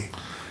 Beagley.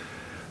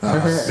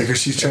 Because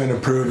she's trying to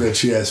prove that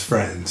she has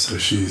friends, so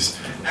she's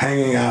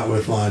hanging out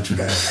with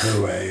Launchpad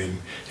her way, and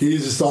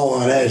he's just all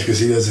on edge because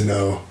he doesn't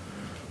know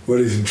what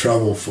he's in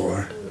trouble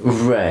for.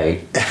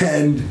 Right.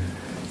 And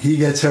he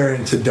gets her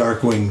into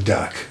Darkwing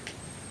Duck.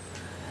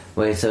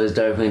 Wait, so is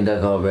Darkwing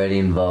Duck already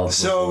involved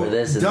So before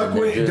this? And then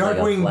they're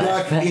Darkwing doing, like,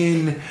 a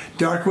flashback?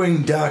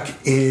 Darkwing Duck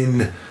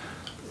in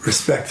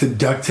respect to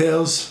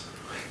DuckTales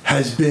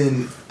has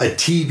been a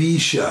TV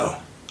show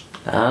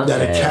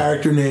that a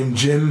character named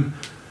Jim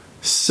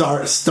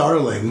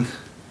Starling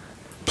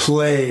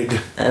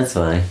played. That's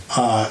fine.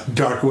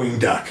 Darkwing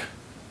Duck.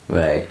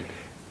 Right.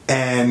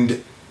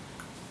 And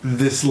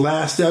this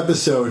last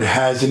episode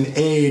has an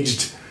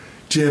aged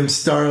Jim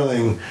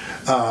Starling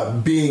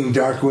being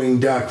Darkwing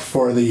Duck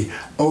for the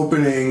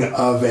opening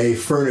of a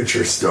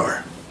furniture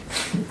store.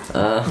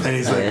 And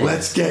he's like,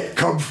 let's get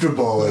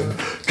comfortable, and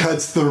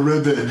cuts the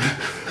ribbon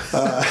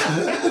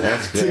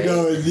That's great. to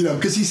go, you know,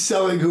 because he's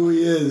selling who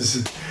he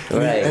is.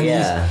 Right, And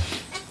yeah.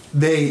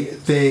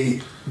 they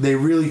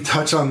really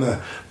touch on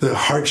the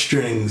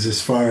heartstrings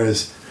as far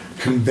as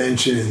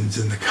conventions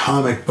and the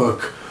comic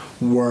book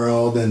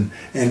world and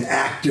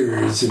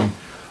actors, and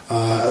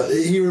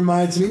he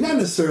reminds me not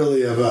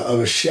necessarily of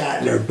a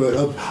Shatner, but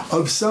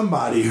of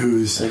somebody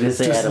who's I was gonna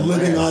say just Adam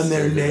living West. on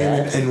their Is name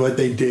that- and what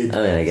they did.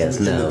 I mean, I guess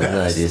in the no. Now that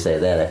past. you say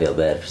that, I feel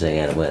bad for saying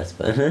Adam West,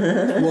 but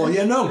Well,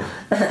 yeah, no,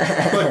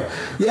 but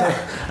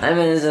yeah. I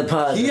mean, it's a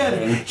positive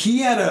thing. He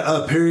had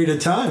a period of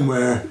time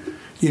where,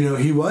 you know,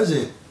 he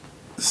wasn't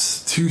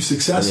too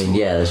successful. I mean,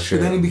 yeah, that's true.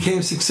 But then he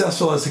became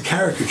successful as a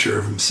caricature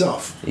of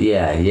himself,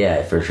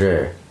 Yeah, for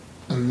sure.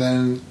 And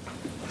then,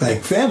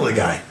 like Family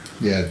Guy.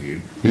 yeah,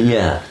 dude.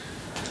 Yeah.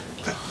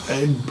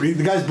 And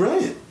the guy's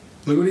brilliant.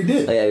 Look what he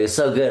did. Oh, yeah, he was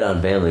so good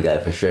on Family Guy,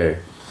 for sure.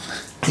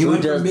 He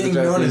went does from the being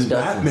known as Darkwing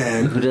Duck-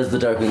 Batman Who does the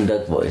Darkwing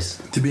Duck voice?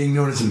 to being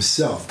known as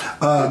himself.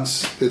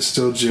 It's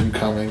still Jim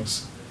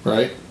Cummings,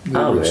 right? The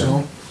Oh, original.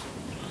 really?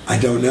 I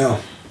don't know.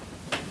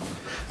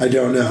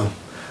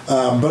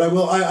 But I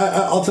will.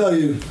 I'll tell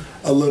you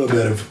a little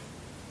bit of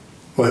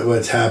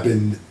what's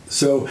happened.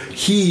 So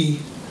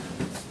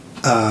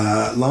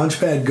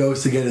Launchpad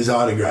goes to get his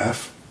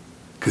autograph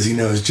because he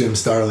knows Jim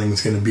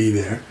Starling's going to be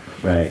there,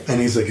 Right.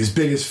 and he's like his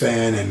biggest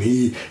fan, and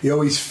he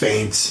always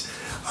faints.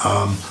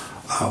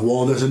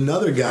 Well, there's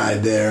another guy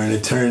there, and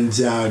it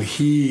turns out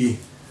he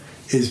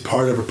is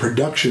part of a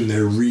production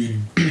they're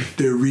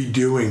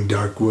redoing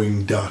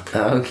Darkwing Duck.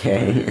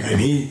 Okay. And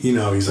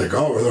he's like,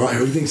 oh,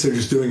 he thinks they're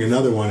just doing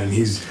another one, and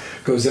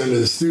goes down to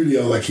the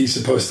studio like he's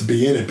supposed to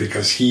be in it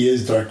because he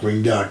is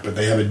Darkwing Duck, but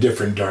they have a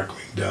different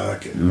Darkwing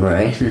Duck. And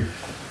Right.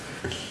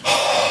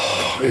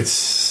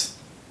 it's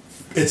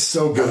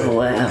so good. Oh,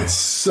 wow. It's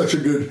such a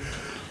good,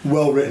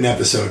 well-written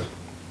episode.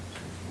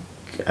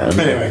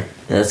 Anyway,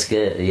 That's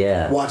good,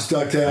 yeah. watch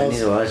DuckTales. I need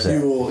to watch that.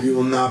 You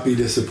will not be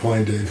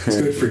disappointed. It's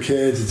good for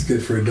kids. It's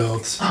good for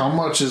adults. How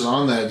much is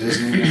on that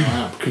Disney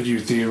Now app? Could you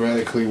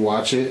theoretically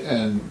watch it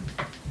and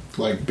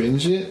like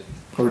binge it,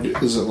 or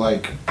is it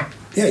like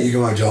Yeah, you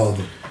can watch all of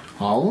them.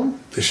 all of them?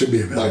 They should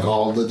be available. Like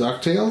all the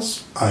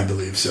DuckTales? I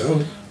believe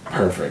so.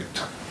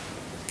 Perfect.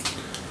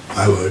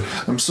 I would.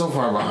 I'm so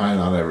far behind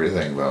on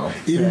everything though.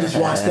 Even just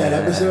watch that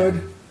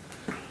episode.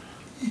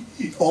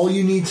 All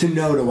you need to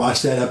know to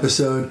watch that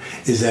episode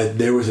is that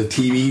there was a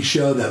TV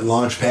show that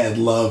Launchpad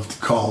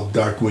loved called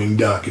Darkwing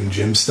Duck, and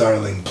Jim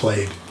Starling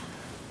played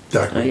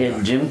Darkwing Oh, yeah,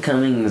 Duck. Jim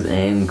Cummings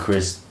and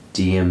Chris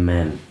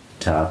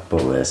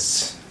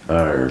Diamantopoulos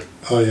are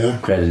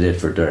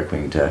credited for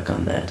Darkwing Duck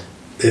on that.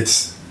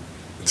 It's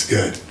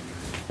good.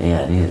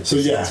 Yeah, I need it. So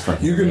yeah, It's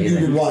fucking you can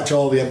amazing. watch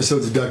all the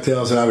episodes of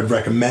DuckTales, and I would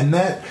recommend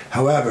that.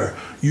 However,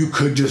 you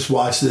could just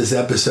watch this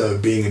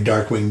episode being a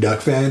Darkwing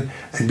Duck fan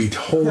and be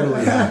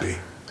totally happy.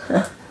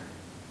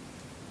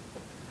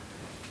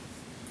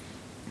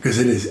 Because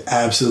it is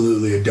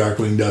absolutely a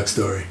Darkwing Duck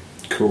story.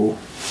 Cool.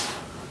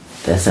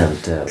 That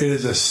sounds dope. It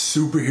is a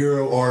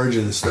superhero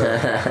origin story.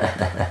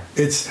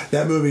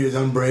 That movie is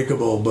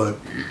unbreakable, but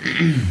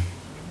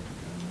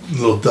a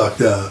little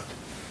ducked up.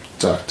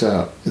 Ducked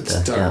up.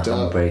 It's ducked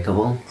up.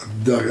 Unbreakable.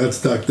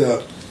 That's ducked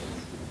up.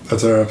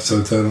 That's our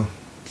episode title.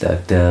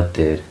 Ducked up,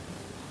 dude.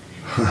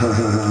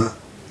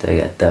 They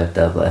got ducked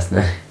up last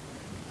night.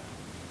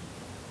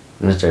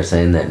 I'm gonna start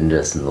saying that in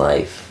just in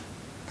life.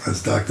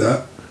 That's ducked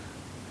up.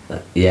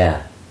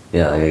 Yeah,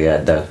 like I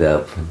got ducked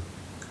up.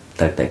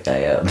 Ducked that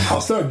guy up.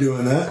 I'll start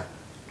doing that.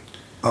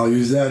 I'll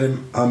use that.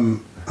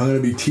 I'm going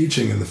to be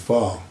teaching in the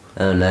fall.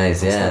 Oh,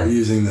 nice. I'll Yeah. start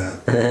using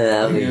that.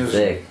 That'll be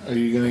sick. Are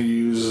you gonna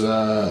use?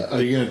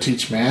 Are you gonna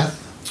teach math?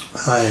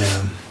 I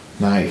am.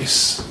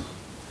 Nice.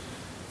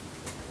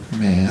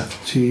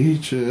 Math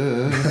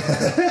teacher.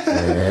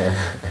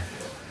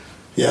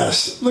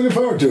 Yes, looking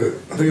forward to it.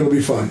 I think it'll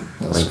be fun.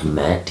 Like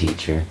math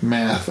teacher.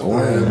 Math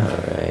or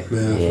Alright.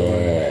 Math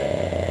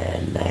Yeah,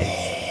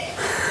 nice.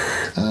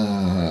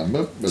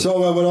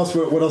 So what else?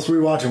 What else were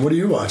we watching? What are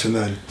you watching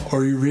then? Or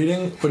are you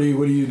reading? What are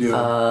you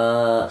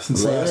doing?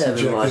 Since Lately last I've been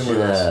checked in watching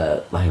with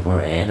us. like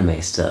more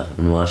anime stuff. I've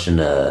been watching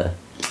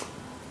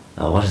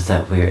what is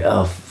that weird?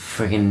 Oh,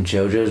 freaking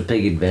JoJo's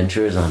Big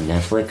Adventures on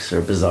Netflix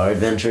or Bizarre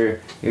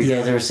Adventure. You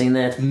guys ever seen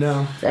that?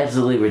 No. It's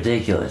absolutely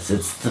ridiculous.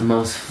 It's the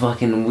most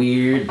fucking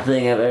weird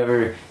thing I've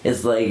ever.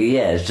 It's like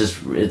it's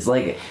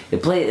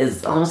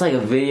almost like a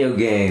video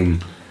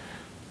game,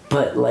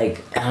 but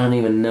like I don't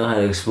even know how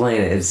to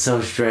explain it. It's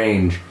so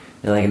strange.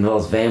 It like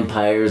involves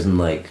vampires and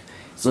like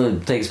so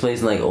it takes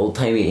place in like old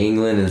timey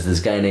England. And it's this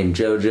guy named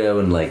JoJo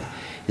and like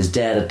his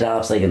dad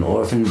adopts like an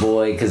orphan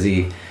boy because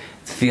he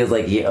feels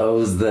like he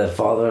owes the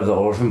father of the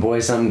orphan boy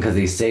something because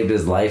he saved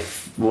his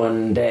life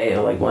one day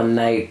or like one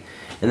night.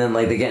 And then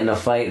like they get in a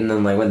fight and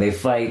then like when they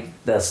fight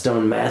the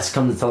stone mask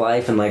comes to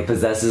life and like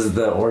possesses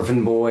the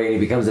orphan boy and he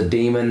becomes a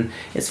demon.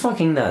 It's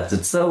fucking nuts.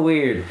 It's so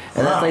weird.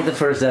 And that's like the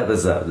first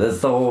episode.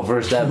 That's the whole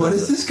first episode. What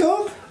is this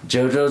called?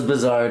 JoJo's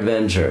Bizarre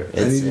Adventure.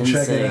 It's I need to insane.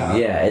 check it out.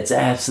 Yeah, it's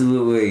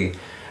absolutely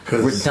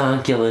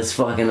ridiculous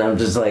fucking. I'm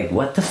just like,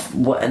 what the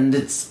what? And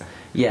it's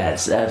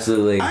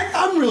absolutely.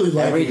 I'm really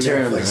liking every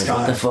turn. Netflix Like,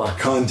 what the fuck?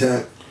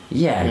 content.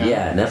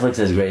 Yeah. Netflix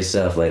has great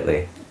stuff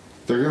lately.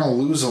 They're gonna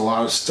lose a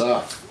lot of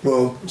stuff.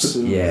 Well,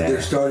 Yeah.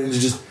 they're starting to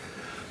just.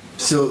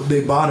 So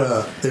they bought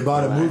a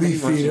movie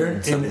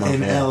theater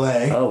in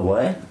L.A. Oh,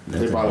 what?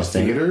 They bought a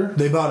theater.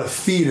 They bought a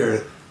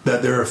theater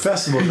that there are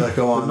festivals that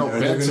go on No there,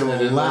 and they're beds in going it,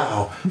 to is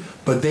allow,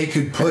 but they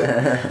could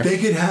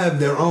have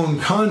their own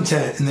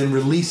content and then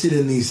release it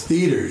in these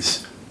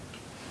theaters,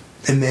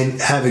 and then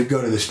have it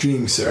go to the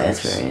streaming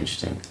service. That's very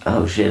interesting.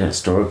 Oh shit!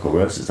 Historical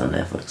Roast is on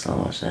Netflix. I'll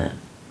watch that.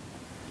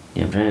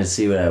 Yeah, I'm trying to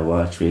see what I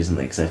watched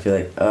recently because I feel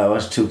like I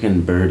watched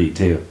Toucan Birdie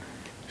too,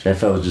 which I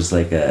felt was just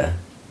like a.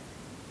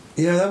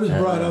 Yeah, that was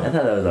brought up. I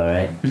thought that was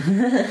alright.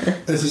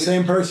 It's the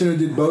same person who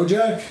did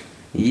BoJack.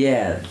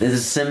 Yeah, it's a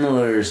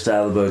similar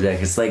style of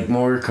BoJack. It's like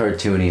more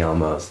cartoony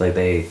almost. Like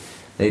they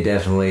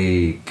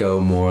definitely go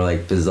more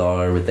like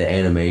bizarre with the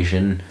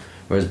animation,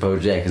 whereas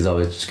BoJack is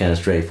always just kind of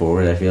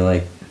straightforward. I feel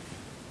like.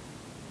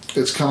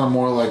 It's kind of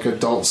more like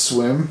Adult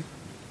Swim.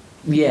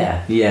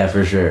 Yeah,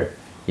 for sure.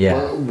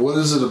 Yeah. What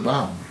is it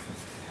about?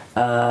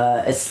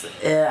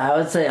 I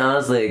would say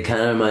honestly, it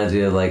kind of reminds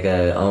me of like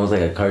almost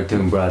like a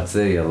cartoon Broad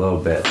City a little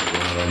bit.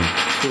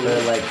 But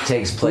it like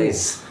takes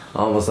place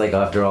almost like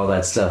after all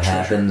that stuff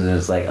happens, and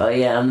it's like, oh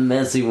yeah, I'm the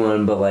messy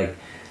one, but like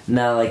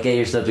now like get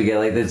your stuff together.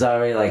 Like it's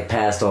already like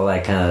past all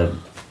that kind of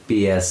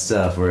BS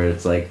stuff where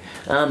it's like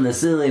I'm the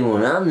silly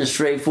one, I'm the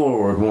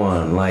straightforward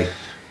one. Like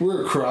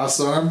we're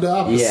cross-armed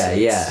opposites.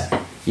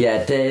 Yeah.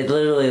 It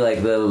literally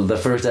like the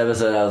first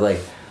episode, I was like,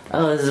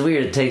 oh, this is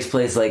weird. It takes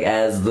place like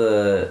as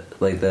the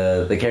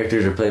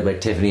characters are played by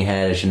Tiffany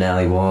Haddish and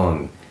Ali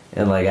Wong,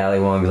 and like Ali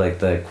Wong's like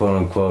the quote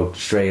unquote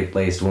straight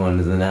laced one,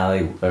 and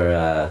then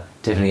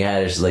Tiffany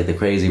Haddish is like the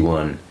crazy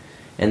one,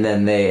 and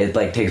then it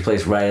like takes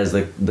place right as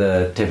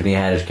the Tiffany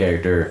Haddish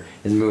character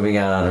is moving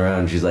out on her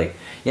own. She's like,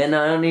 yeah,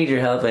 no, I don't need your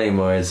help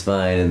anymore. It's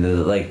fine.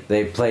 And like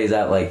they plays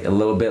out like a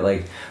little bit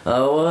like,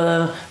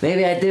 oh,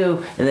 maybe I do.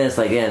 And then it's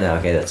like, yeah, no,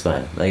 okay, that's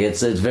fine. Like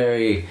it's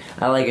very.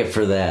 I like it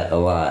for that a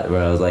lot.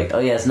 Where I was like, oh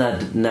yeah, it's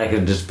not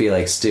gonna just be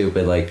like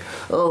stupid. Like,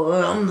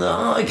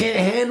 I can't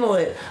handle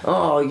it.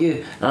 Oh,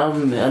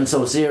 I'm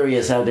so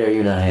serious. How dare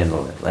you not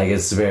handle it? Like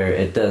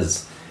it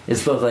does.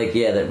 It's both like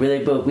that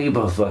really, but we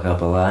both fuck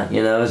up a lot.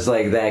 You know, it's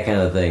like that kind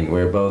of thing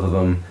where both of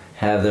them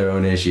have their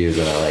own issues,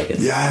 and I like it.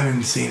 Yeah, I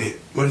haven't seen it.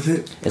 What is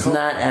it? It's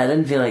not. I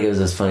didn't feel like it was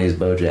as funny as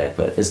BoJack,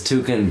 but it's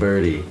Toucan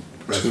Birdie.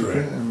 That's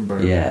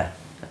right. Yeah,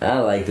 I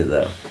liked it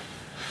though.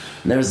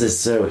 And there was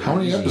this. How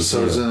many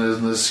episodes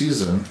in this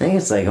season? I think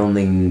it's like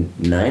only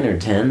 9 or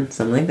 10,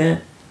 something like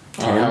that.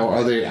 10?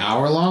 Are they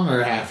hour long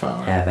or half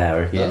hour? Half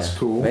hour. Yeah, that's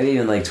cool. Maybe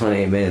even like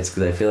 28 minutes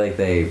because I feel like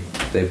they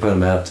put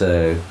them out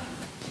to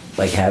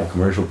like have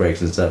commercial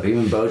breaks and stuff.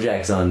 Even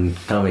BoJack's on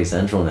Comedy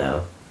Central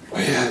now. Oh,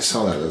 yeah, I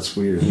saw that. That's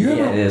weird.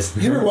 It is.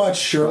 You ever watch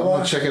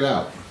Sherlock? I'll check it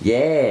out.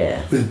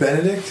 Yeah. With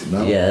Benedict?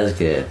 No. Yeah, that's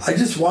good. I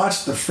just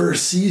watched the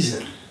first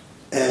season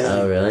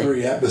and really?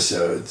 3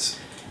 episodes.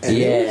 And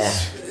Yeah.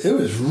 it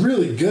was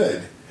really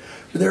good.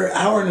 But they're an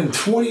hour and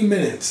 20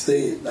 minutes.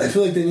 I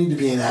feel like they need to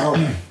be an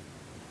hour.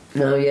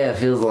 No, yeah, it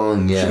feels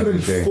long. Yeah, Should have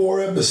been for sure. 4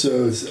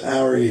 episodes, an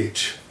hour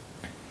each.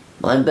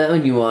 Well, I bet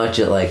when you watch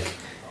it, like,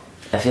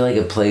 I feel like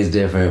it plays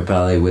different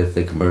probably with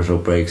the commercial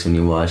breaks when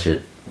you watch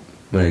it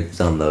when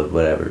it's on the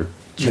whatever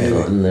channel.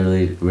 Maybe. And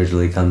literally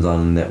originally comes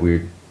on in that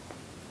weird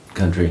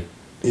country.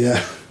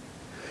 Yeah.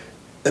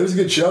 It was a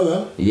good show,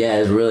 though. Yeah,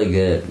 it's really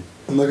good.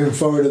 I'm looking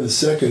forward to the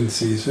 2nd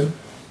season.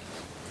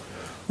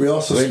 We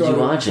also Where did started...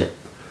 you watch it?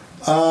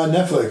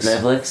 Netflix.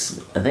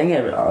 Netflix? I think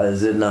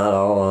is it not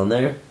all on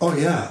there? Oh,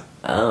 yeah.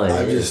 Oh,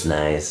 I've it is just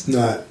nice.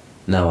 Not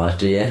Not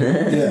watched it yet?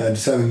 yeah, I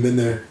just haven't been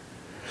there.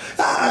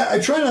 I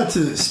try not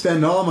to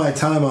spend all my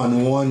time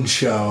on one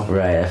show.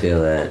 Right, I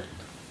feel that.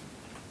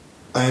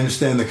 I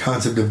understand the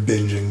concept of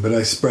binging, but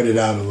I spread it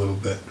out a little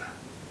bit.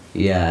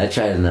 Yeah, I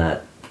try to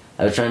not.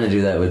 I was trying to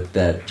do that with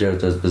that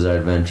JoJo's Bizarre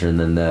Adventure and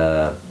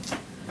then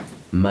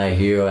My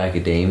Hero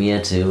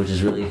Academia too, which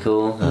is really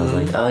cool. I was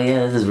like, oh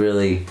yeah, this is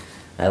really...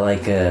 I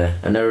like...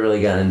 I've never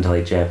really gotten into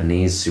like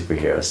Japanese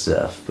superhero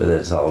stuff, but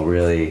it's all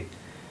really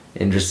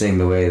interesting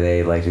the way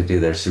they like to do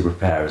their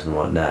superpowers and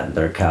whatnot,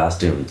 their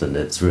costumes, and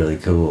it's really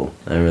cool.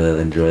 I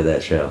really enjoy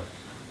that show.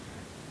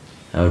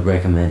 I would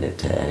recommend it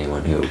to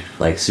anyone who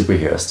likes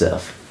superhero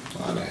stuff. A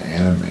lot of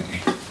anime.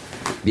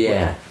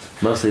 Yeah,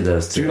 mostly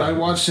those two. Dude, I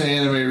watched an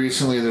anime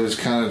recently that was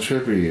kind of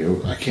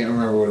trippy. I can't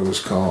remember what it was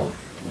called.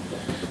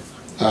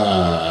 A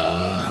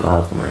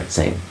lot of them are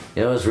insane.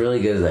 You know what's really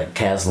good is that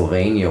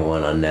Castlevania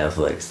one on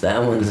Netflix.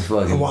 That one's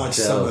fucking I watched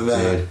dope, some of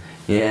that. dude.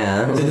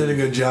 Yeah. They did a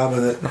good job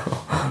with it.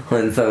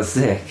 One's so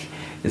sick.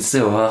 It's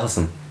so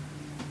awesome.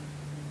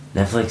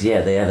 Netflix,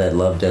 yeah, they have that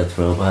Love, Death,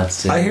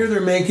 Robots too. I hear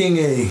they're making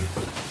a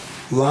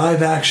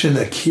live-action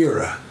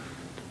Akira.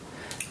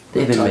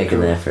 They've been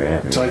making that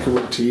forever. Taika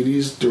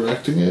Waititi's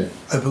directing it?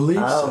 I believe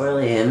so. Oh,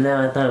 really? Him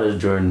now? I thought it was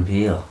Jordan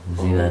Peele. Is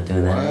he not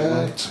doing that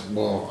anymore? What?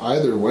 Well,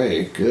 either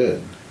way,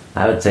 good.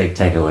 I would take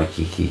Taika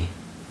Waititi.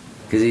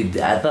 Because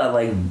I thought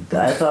like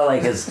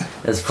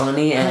as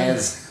funny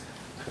as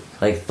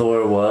like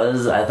Thor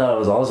was, I thought it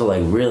was also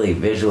like really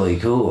visually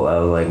cool. I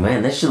was like,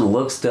 man, this shit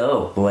looks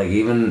dope. Like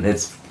even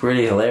it's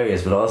pretty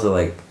hilarious, but also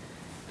like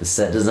the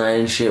set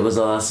design and shit was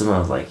awesome. I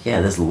was like, yeah,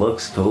 this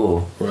looks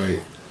cool.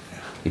 Right.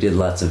 He did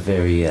lots of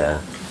very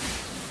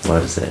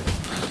what is it?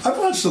 I've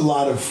watched a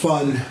lot of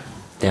fun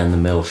Down the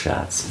middle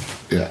shots.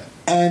 Yeah.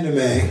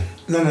 anime,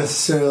 not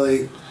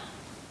necessarily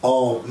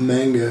all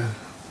manga,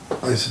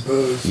 I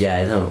suppose. Yeah,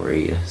 I don't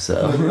read,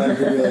 so I don't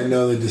really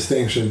know the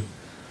distinction.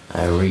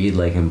 I read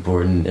like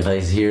important. If I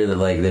hear that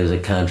like there's a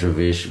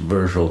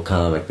controversial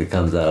comic that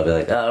comes out, I'll be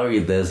like, oh, I'll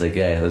read this.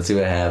 Okay, let's see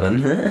what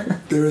happened.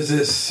 There was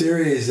this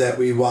series that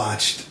we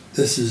watched.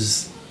 This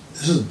is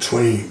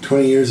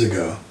 20 years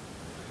ago,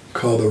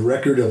 called The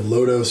Record of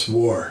Lodos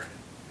War,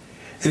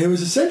 and it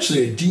was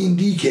essentially a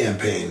D&D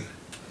campaign.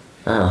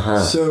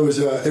 So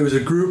it was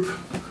a group.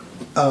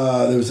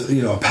 There was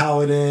a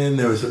paladin,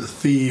 there was a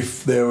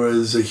thief, there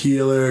was a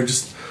healer,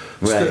 just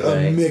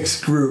a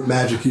mixed group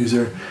magic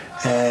user,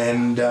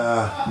 and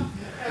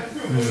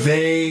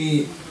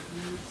they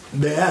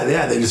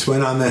just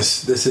went on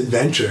this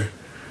adventure,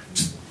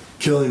 just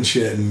killing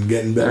shit and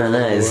getting better. Oh,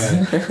 nice.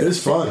 It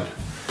was fun.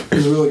 It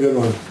was a really good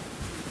one.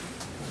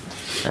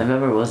 I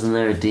remember, wasn't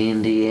there a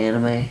D&D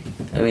anime?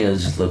 I mean, it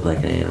just looked like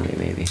an anime,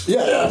 maybe.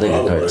 Yeah, it was like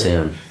a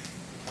cartoon.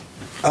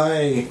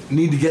 I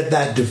need to get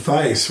that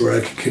device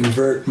where I can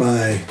convert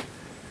my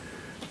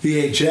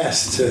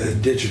VHS to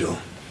digital.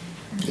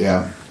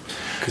 Yeah.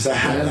 Because I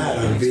have that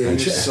on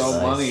VHS. You're so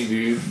money,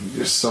 dude.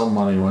 You're so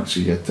money once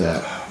you get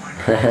that. Oh my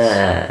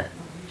God.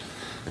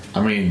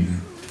 I mean,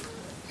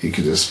 you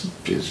could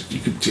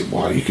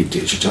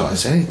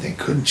digitize anything,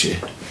 couldn't you?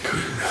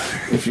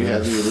 If you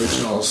had the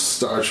original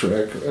Star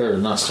Trek, or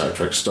not Star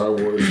Trek, Star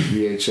Wars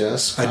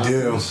VHS. I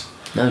do.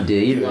 No, do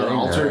you? Really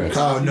Nice.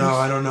 Oh no,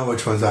 I don't know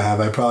which ones I have.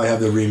 I probably have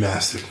the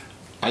remastered.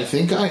 I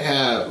think I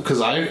have, because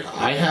I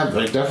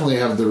definitely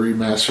have the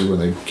remaster when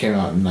they came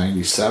out in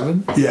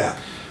 '97. Yeah.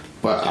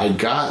 But I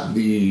got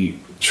the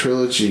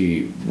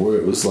trilogy where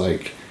it was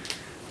like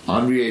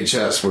on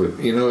VHS, where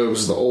it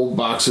was the old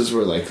boxes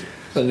where like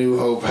A New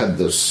Hope had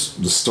the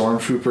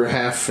Stormtrooper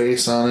half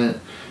face on it.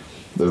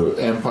 The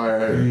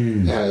Empire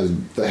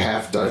had the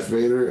half Darth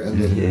Vader, and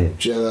the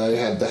Jedi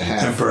had the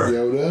half Emperor.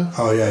 Yoda.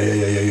 Oh yeah,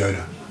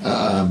 Yoda.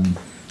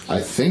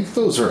 I think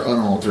those are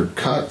unaltered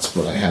cuts,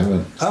 but I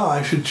haven't. Oh,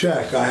 I should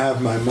check. I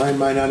have mine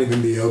might not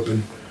even be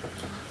open.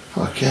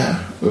 Fuck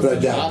yeah! But I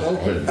doubt not it.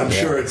 open. I'm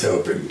sure it's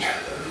open.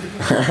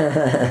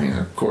 I mean,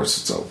 of course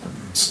it's open.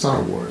 It's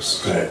Star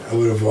Wars. Right. I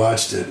would have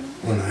watched it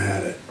when I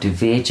had it. Do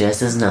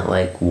VHSs not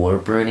like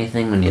warp or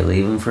anything when you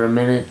leave them for a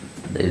minute?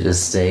 They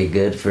just stay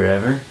good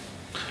forever?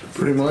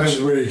 Pretty much.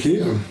 Depends where you keep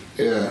them.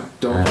 Yeah.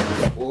 Don't.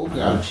 Oh,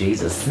 God.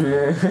 Jesus.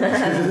 Yeah,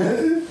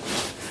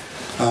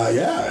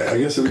 I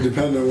guess it would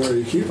depend on where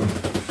you keep them.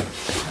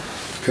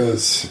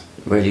 Because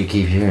Where do you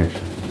keep yours?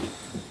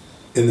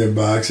 in their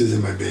boxes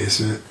in my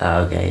basement.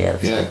 Oh, okay, yeah.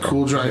 Yeah,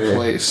 cool, dry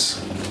place.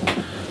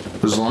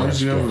 As long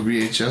as you have a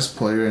VHS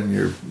player and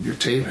your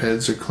tape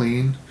heads are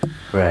clean.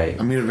 Right.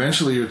 I mean,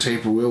 eventually your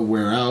tape will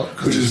wear out.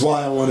 Which is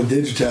why I want to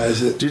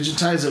digitize it.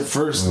 Digitize it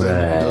first,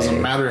 then. It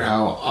doesn't matter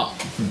how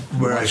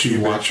Where I much keep you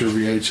it. watch your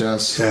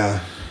VHS.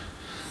 Yeah.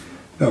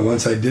 No,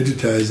 once I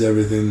digitize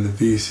everything, the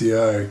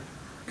VCR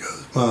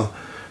goes, well,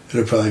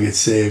 it'll probably get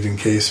saved in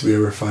case we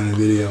ever find a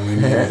video and we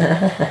need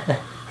it.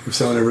 If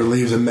someone ever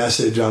leaves a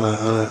message on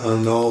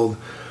an old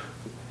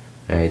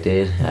Alright,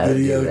 dude.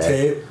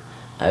 videotape.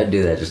 I'd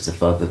do that just to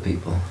fuck with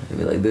people. I'd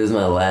be like, this is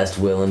my last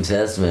will and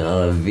testament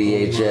on a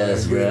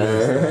VHS, bro.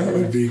 That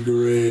would be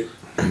great.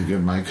 You get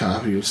my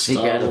copy of You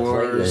Star gotta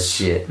play this Wars.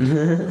 shit.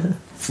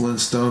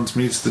 Flintstones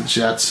meets the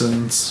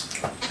Jetsons.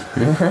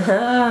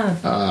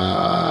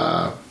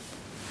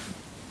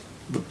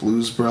 The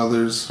Blues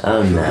Brothers.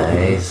 Oh,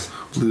 nice.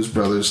 Blues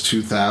Brothers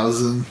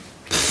 2000.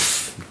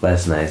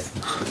 That's nice.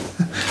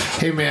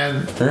 Hey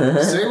man,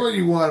 say what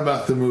you want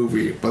about the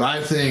movie, but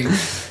I think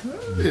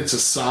it's a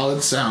solid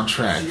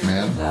soundtrack,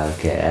 man.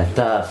 Okay, I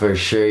thought for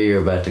sure you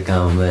were about to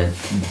compliment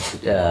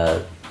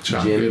Jim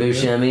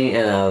Buscemi,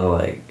 and I was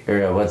like,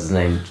 or what's his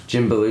name?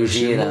 Jim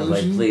Belushi, and I was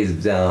like, please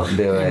don't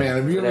do it. Hey man,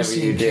 have you ever Whatever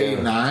seen do.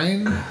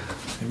 K9?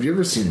 Have you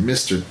ever seen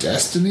Mr.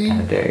 Destiny?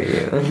 How dare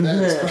you?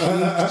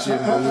 That's peak Jim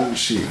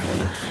Belushi.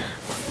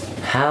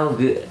 How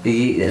good?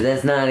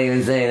 That's not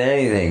even saying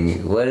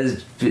anything. What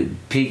is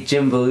peak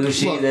Jim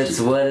Belushi? Look, That's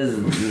what is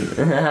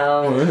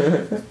how.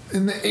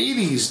 In the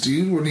 80s,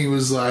 dude, when he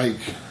was like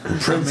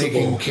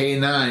making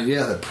K9,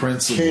 yeah, the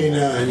principal.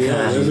 K9, yeah,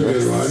 that's a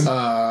good one.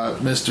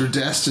 Mr.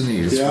 Destiny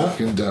is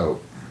fucking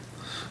dope.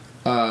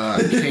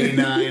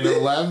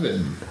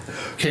 K911.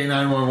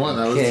 K911,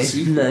 that was the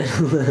sequel.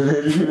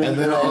 K911. And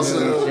then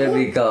also It should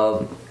be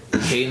called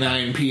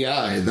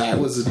K9PI. That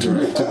was a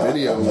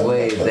direct-to-video.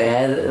 Wait, they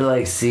had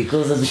like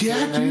sequels of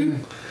Yeah, K9?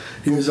 dude.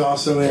 He was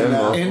also in.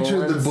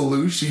 Enter the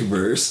Belushi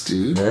verse,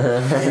 dude. He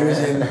was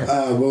in.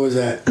 What was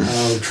that?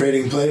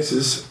 Trading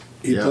Places.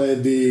 He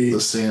played the.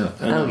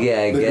 Oh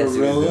yeah, I guess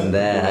he was in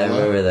that. I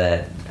remember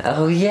that.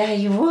 Oh yeah,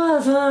 he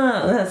was,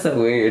 huh? That's so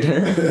weird.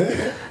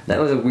 That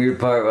was a weird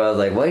part where I was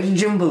like, why is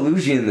Jim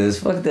Belushi in this?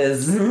 Fuck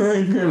this.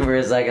 For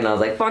a second I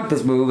was like, fuck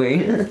this movie.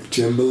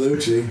 Jim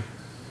Belushi.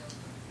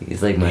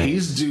 He's like my...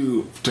 He's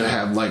due to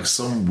have like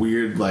some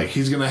weird, like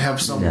he's gonna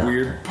have some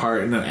weird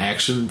part in an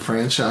action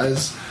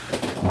franchise.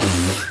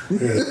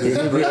 He's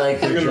gonna be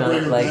like the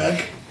John,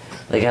 like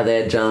how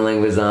they had John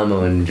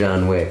Leguizamo and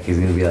John Wick. He's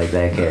gonna be like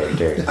that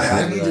character.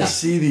 I need to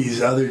see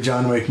these other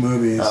John Wick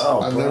movies.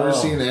 I've never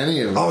seen any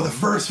of them. Oh, the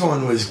first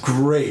one was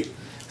great.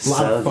 A lot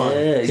So of fun.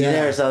 good. You Yeah.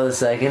 never saw the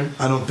second?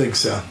 I don't think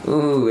so.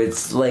 Ooh,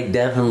 it's like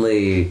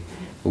definitely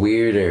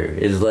weirder.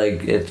 It's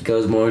like it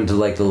goes more into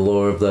like the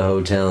lore of the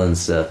hotel and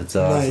stuff. It's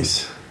awesome.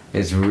 Nice.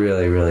 It's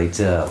really, really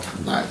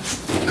tough.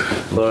 Nice.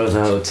 Lore of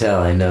the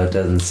Hotel. I know it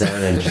doesn't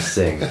sound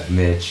interesting,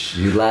 Mitch.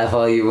 You laugh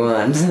all you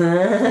want.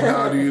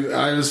 No, dude,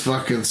 I was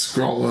fucking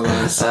scrolling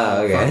on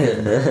some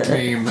fucking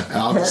meme.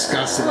 I'll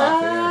discuss it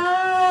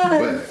off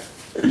air.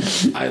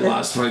 But I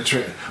lost my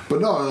train.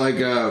 But no, like,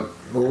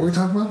 what were we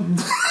talking about?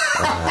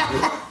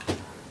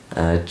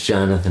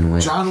 Jonathan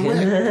Wick. John Wick.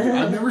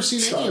 I've never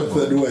seen any of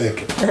them. Jonathan Wick.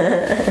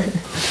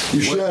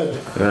 You should.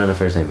 We're on a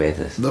first name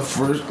basis. The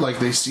first, like,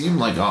 they seem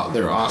like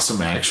they're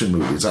awesome action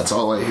movies. That's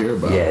all I hear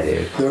about. Yeah,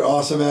 dude. They're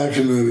awesome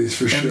action movies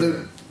for And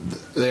sure.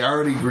 they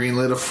already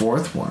greenlit a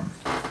fourth one.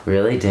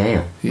 Really?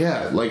 Damn.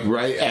 Yeah, like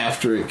right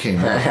after it came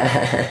out.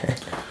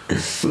 But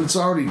it's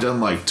already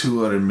done like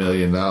 $200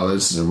 million or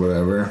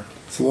whatever.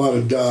 It's a lot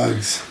of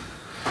dogs.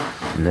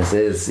 And this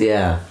is,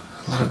 yeah.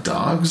 A lot of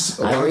dogs.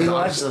 I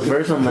rewatched the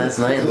first one last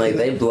night, and like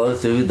they blow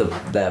through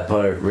that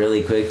part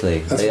really quickly.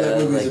 That's what that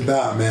movie's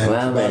about, man. Wow,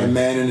 it's about man. a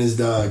man and his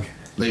dog.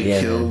 They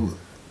killed.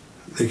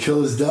 They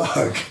kill his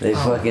dog. They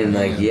fucking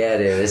like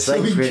dude. It's So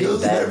like he pretty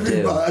kills bad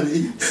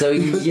everybody. too. So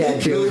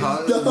dude.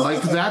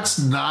 Like that's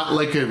not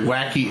like a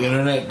wacky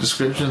internet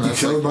description.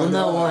 That's like, Well,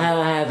 no. Well,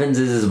 how it happens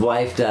is his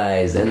wife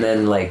dies, and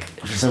then like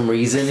for some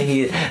reason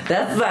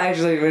that's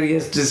actually when he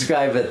gets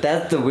described. But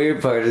that's the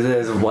weird part is that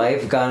his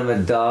wife got him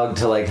a dog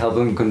to like help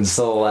him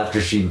console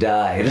after she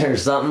died or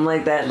something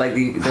like that. Like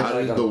how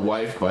did the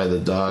wife buy the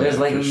dog? There's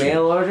like a after she-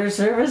 mail order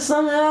service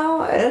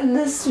somehow in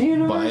this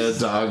universe. Buy a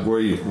dog where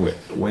you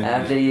when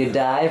After you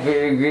die for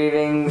your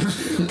grieving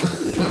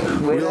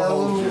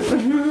widow.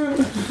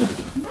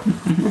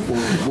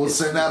 we'll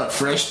send out a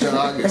fresh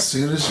dog as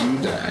soon as you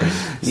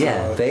die.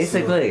 Yeah,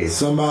 basically.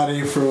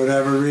 Somebody, for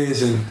whatever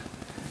reason,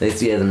 They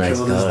see he has a nice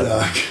killed his car.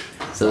 dog.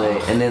 So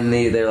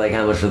they're like,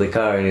 how much for the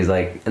car? And he's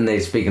like, and they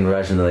speak in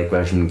Russian. They're like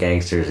Russian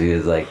gangsters. He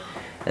was like,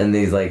 and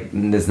he's like,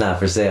 it's not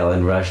for sale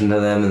in Russian to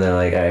them. And they're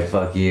like, all right,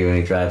 fuck you. And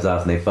he drives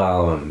off and they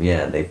follow him.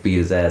 Yeah, they beat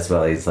his ass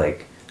while he's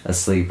like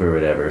asleep or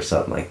whatever, or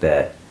something like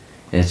that.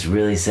 And it's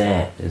really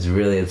sad. It's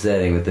really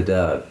upsetting with the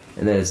dog.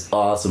 And then it's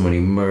awesome when he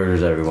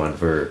murders everyone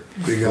for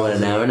what,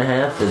 an hour and a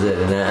half? Is it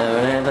an hour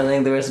and a half? I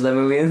think the rest of that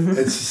movie is.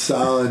 It's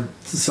a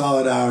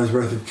solid hour's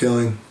worth of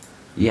killing.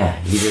 Yeah,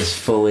 he just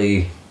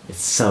fully.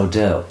 It's so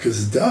dope. Because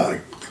his dog,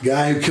 the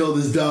guy who killed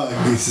his dog,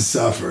 needs to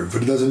suffer.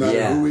 But it doesn't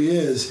matter who he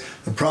is.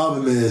 The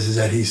problem is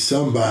that he's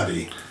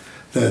somebody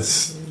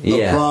that's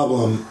a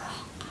problem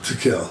to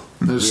kill.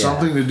 There's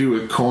something to do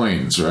with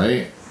coins,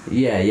 right?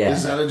 Yeah.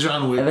 Is that a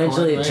John Wick?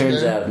 Eventually, it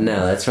turns out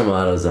no, that's from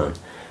AutoZone.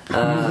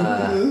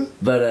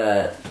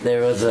 But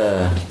there was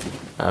a.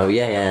 Oh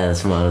yeah,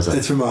 that's from AutoZone.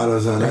 It's from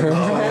AutoZone.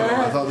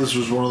 I thought this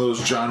was one of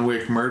those John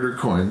Wick murder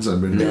coins.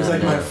 I've been. It was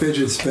like my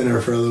fidget spinner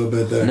for a little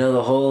bit there. No,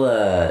 the whole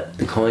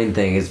the coin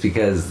thing is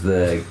because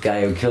the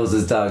guy who kills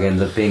his dog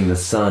ends up being the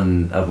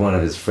son of one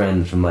of his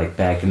friends from like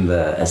back in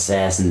the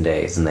assassin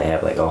days, and they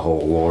have like a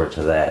whole lore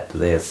to that, to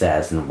the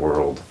assassin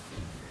world.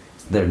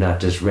 They're not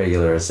just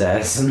regular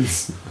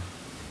assassins.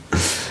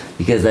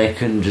 Because that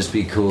couldn't just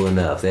be cool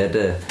enough. They had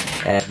to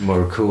add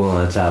more cool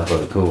on top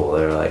of cool.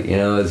 They're like,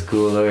 what's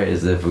cooler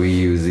is if we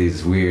use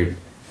these weird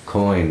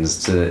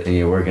coins and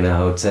you work in a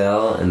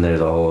hotel, and there's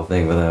a whole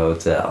thing with a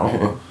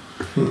hotel.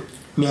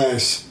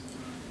 Nice.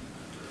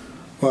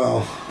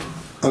 Well,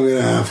 I'm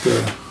gonna have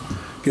to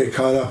get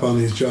caught up on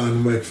these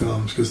John Wick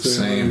films because they're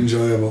Same.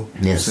 enjoyable.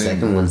 Yeah, the Same.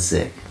 second one's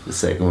sick. The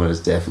second one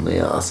is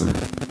definitely awesome.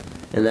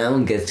 And that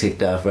one gets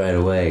kicked off right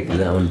away because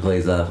that one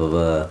plays off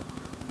the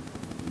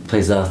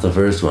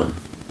first one.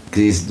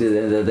 Because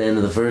at the end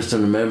of the first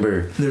one,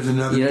 remember, There's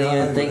another you don't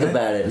guy, even think right?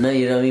 about it. No,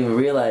 you don't even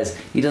realize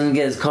he doesn't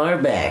get his car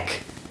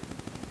back.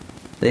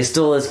 They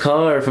stole his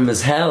car from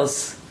his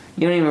house.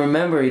 You don't even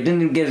remember. He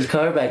didn't even get his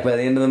car back by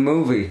the end of the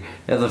movie.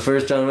 Of the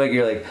first John Wick,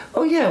 you're like,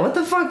 oh yeah, what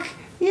the fuck?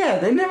 Yeah,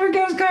 they never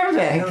got his car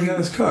back. He never got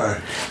his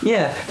car.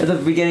 Yeah, at the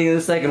beginning of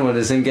the second one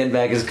is him getting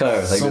back his car. Like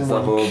that's the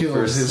Someone whole killed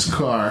first. his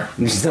car.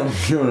 Someone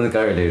killed the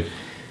car, dude.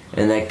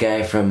 And that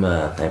guy from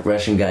that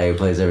Russian guy who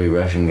plays every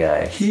Russian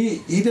guy. He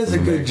does a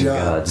good American job.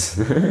 Gods.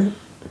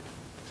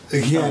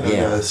 Keanu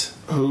Yeah. does.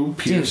 Who?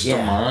 Peter Dude,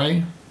 yeah.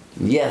 Stamari?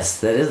 Yes,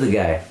 that is the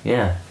guy.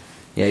 Yeah,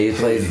 he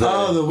plays the.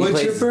 Oh, the he wood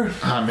plays- chipper?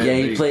 Yeah,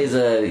 he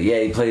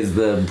plays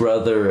the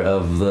brother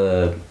of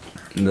the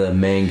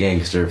main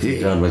gangster from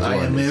John Wick 1.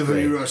 I am He's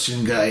every great.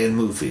 Russian guy in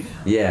movie.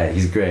 Yeah,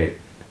 he's great.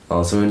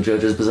 Also in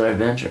JoJo's Bizarre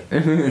Adventure.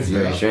 It's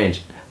very Yeah.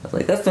 strange. I was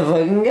like, that's the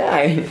fucking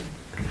guy.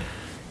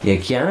 Yeah,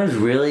 Keanu's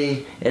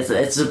really...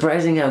 It's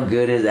surprising how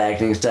good his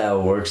acting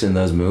style works in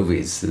those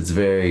movies. It's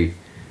very...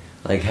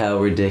 Like, how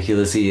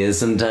ridiculous he is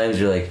sometimes.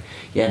 You're like,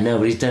 yeah, no,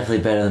 but he's definitely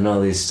better than all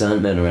these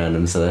stuntmen around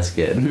him, so that's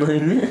good.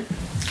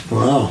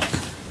 Wow.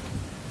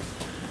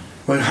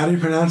 Wait, how do you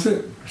pronounce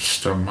it?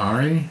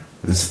 Stamari?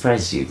 I'm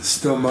surprised you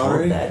Stomari?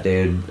 pulled that,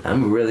 dude.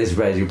 I'm really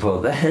surprised you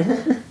pulled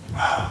that.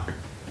 Wow.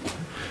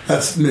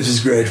 That's Mitch is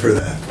great for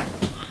that.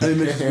 I think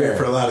Mitch is great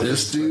for a lot of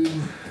This dude?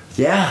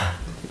 Yeah.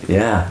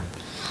 Yeah.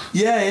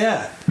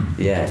 Yeah.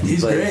 Yeah,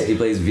 He's great. He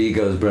plays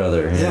Vigo's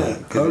brother. Yeah,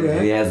 'Cause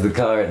okay. He has the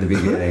car at the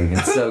beginning.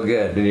 It's so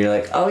good. And you're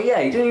like, oh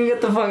yeah, he didn't even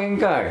get the fucking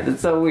car.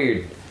 That's so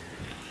weird.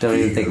 Don't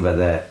even think about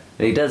that.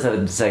 And he does have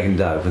a second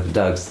dog, but the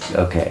dog's...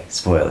 Okay,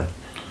 spoiler.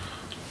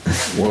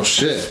 Well,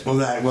 shit. Well,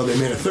 they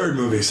made a third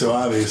movie, so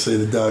obviously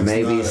the dog's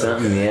Maybe not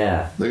something, okay.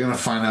 yeah. They're gonna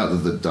find out that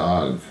the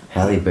dog.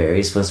 Halle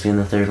Berry's supposed to be in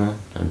the third one?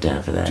 I'm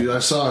down for that. Dude, I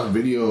saw a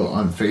video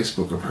on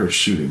Facebook of her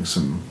shooting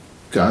some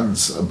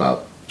guns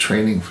about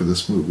training for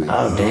this movie.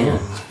 Oh, damn.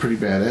 It's pretty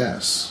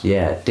badass.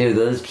 Yeah, dude,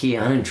 those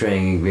Keanu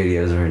training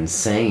videos are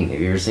insane. Have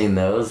you ever seen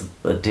those?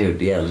 But dude,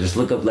 yeah, just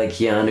look up like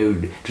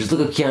Keanu. Just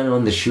look up Keanu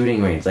on the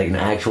shooting range, like an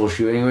actual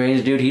shooting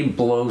range, dude. He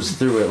blows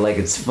through it like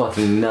it's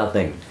fucking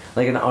nothing.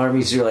 Like an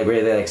army suit, like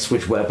where they like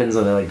switch weapons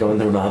and they're like going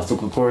through an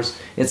obstacle course.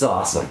 It's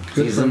awesome.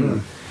 He's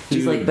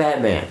like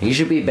Batman. He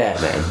should be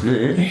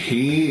Batman.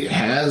 He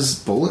has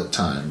bullet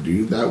time,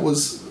 dude. That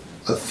was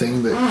a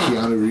thing that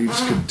Keanu Reeves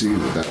could do.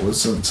 That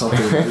was something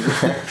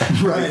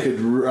that he could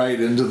write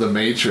into the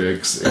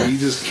Matrix. And he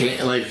just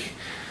can't, like,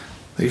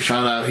 they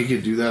found out he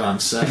could do that on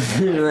set.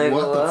 Like,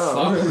 what the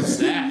whoa. fuck was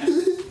that?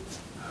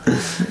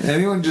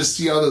 Anyone just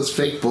see all those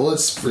fake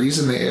bullets freeze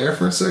in the air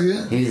for a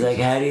second? He's like,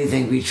 how do you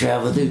think we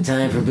travel through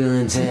time for Bill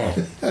and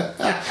Ted?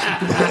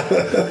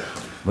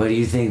 What do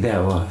you think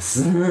that was?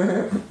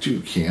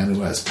 Dude,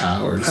 Keanu has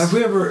powers. Have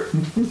we ever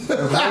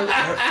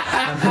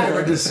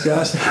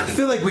discussed? I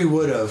feel like we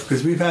would have,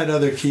 because we've had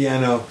other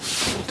Keanu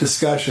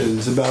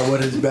discussions about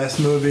what his best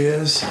movie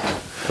is.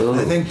 Ooh.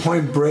 I think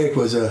Point Break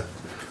was a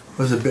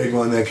big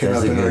one that came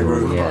That's up a in our good one,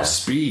 group. yeah.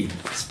 Speed.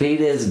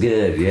 Speed is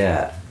good,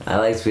 yeah. I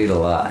like Speed a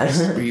lot.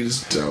 Speed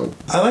is dope.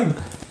 I like,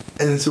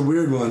 and it's a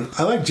weird one.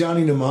 I like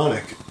Johnny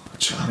Mnemonic.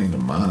 Johnny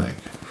Mnemonic.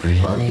 Really?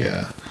 Fuck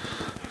yeah.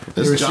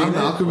 ever Is John seen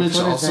that? Malkovich What is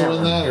also that in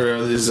one? that? Or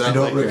is that I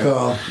don't like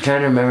recall. I'm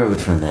trying to remember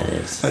which one that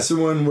is. That's the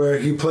one where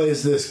he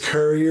plays this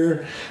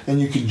courier, and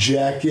you can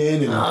jack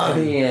in, and, Oh,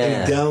 and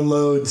yeah. he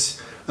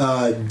downloads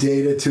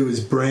data to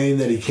his brain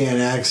that he can't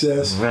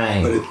access,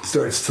 Right. but it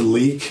starts to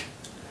leak,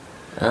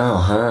 Oh,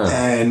 huh.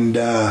 and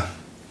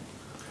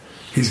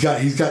he's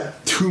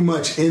got too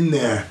much in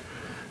there.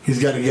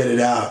 He's got to get it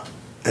out,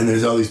 and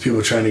there's all these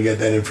people trying to get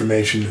that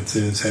information that's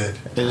in his head.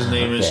 His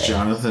name is Okay.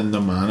 Jonathan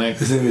Mnemonic.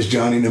 His name is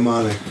Johnny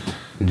Mnemonic.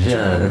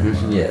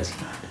 John, yes.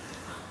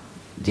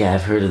 Yeah,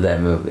 I've heard of that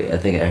movie. I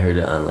think I heard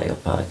it on like a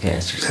podcast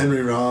or something.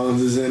 Henry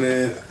Rollins is in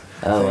it.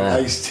 Oh, wow.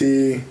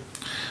 Ice-T.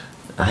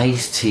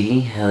 Ice-T?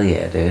 Hell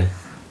yeah, dude.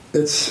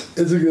 It's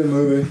a good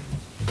movie.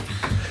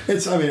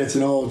 It's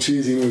an old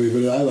cheesy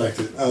movie, but I liked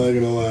it. I like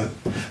it a lot.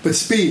 But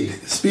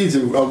Speed's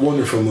a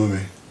wonderful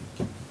movie.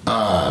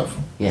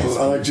 Yes.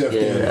 Well, I like Jeff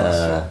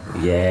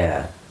Daniels.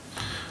 Yeah.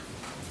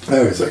 I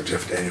always like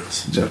Jeff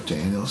Daniels. Jeff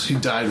Daniels. He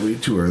died way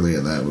too early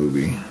in that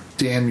movie.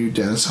 Damn you,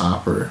 Dennis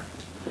Hopper.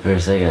 For a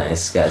second, I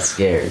got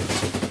scared.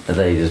 I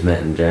thought you just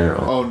meant in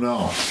general. Oh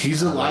no,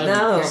 he's alive.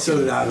 No. So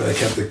did I, but I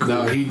kept it cool.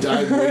 No, he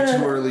died way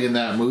too early in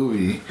that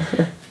movie.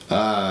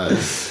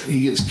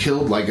 He gets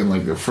killed like in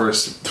like the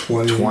first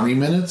 20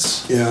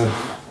 minutes.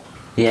 Yeah.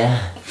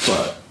 Yeah.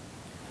 But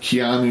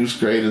Keanu's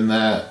great in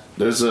that.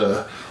 There's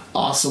a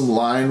awesome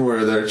line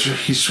where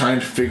he's trying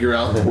to figure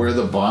out where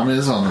the bomb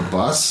is on the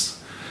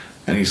bus,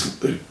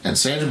 and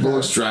Sandra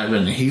Bullock's driving.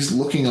 And he's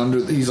looking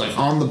he's like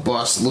on the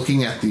bus,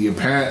 looking at the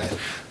apparent.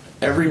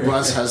 Every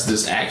bus has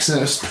this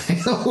access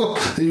panel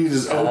that you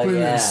just open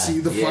and see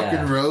the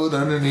fucking road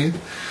underneath.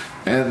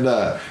 And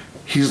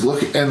he's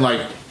looking, and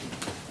like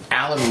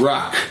Alan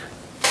Ruck,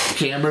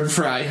 Cameron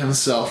Fry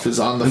himself, is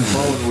on the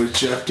phone with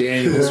Jeff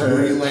Daniels,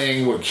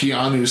 relaying what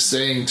Keanu's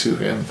saying to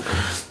him.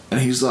 And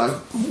he's like,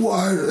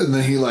 wire, and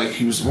then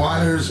he was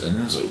wires,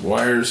 and he's like,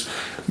 wires.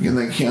 And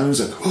then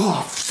Keanu's like,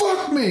 oh,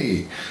 fuck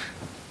me.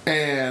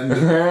 And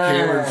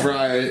Cameron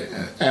Fry,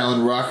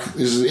 Alan Ruck,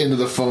 is into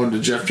the phone to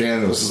Jeff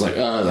Daniels. Is like,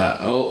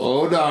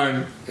 oh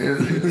darn.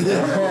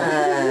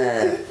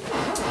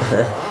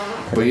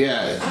 But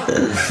yeah,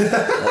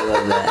 I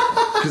love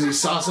that. Because he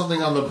saw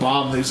something on the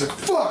bomb, and he's like,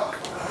 fuck.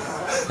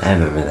 I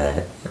remember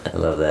that. I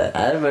love that.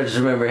 I just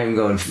remember him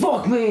going,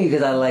 fuck me,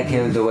 because I like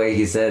him the way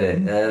he said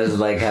it. That was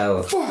like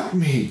how... Fuck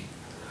me.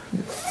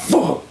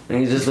 Fuck. And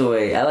he's just the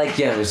way... I like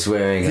Keanu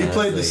swearing. He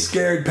played the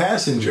scared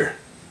passenger.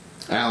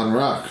 Alan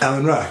Ruck.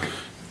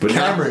 But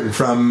Cameron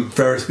from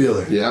Ferris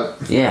Bueller.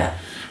 Yep. Yeah.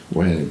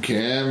 When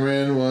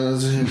Cameron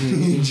was in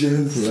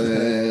Egypt,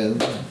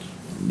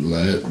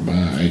 let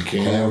my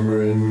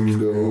Cameron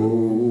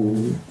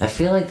go. I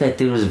feel like that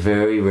dude was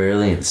very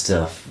rarely in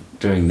stuff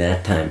during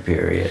that time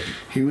period.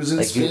 He was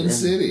in Spin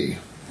City.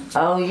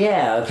 Oh,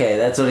 yeah, okay,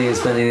 that's what he was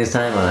spending his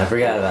time on. I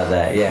forgot about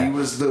that, yeah. He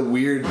was the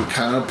weird,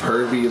 kind of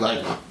pervy,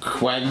 like,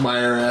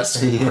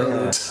 Quagmire-esque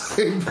prototype.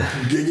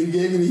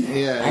 Giggity.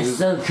 Yeah. I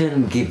still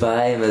couldn't keep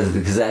by him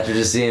because after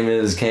just seeing him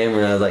as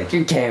Cameron, I was like,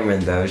 you're Cameron,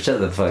 though. Shut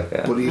the fuck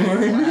up. But he had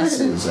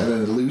glasses and a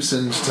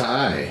loosened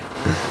tie.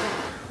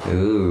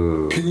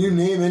 Ooh. Can you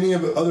name any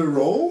of the other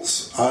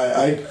roles?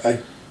 I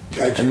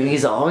mean,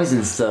 he's always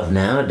in stuff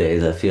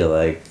nowadays, I feel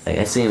like.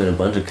 I see him in a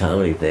bunch of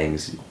comedy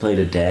things. He played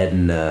a dad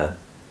in,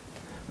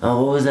 what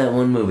was that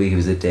one movie he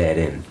was a dad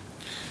in?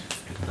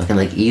 Fucking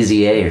like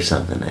Easy A or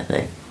something, I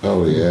think.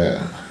 Oh,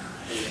 yeah.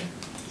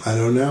 I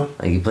don't know.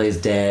 Like he plays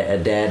a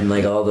dad in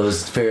like all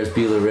those Ferris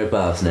Bueller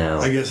ripoffs now.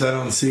 I guess I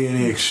don't see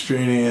any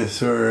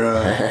extraneous or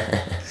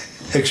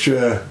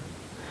extra...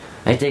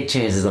 I take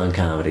chances on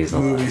comedies a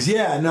lot. Movies,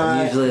 yeah, no.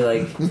 I'm usually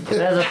like, if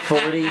it has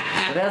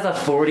a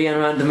 40 on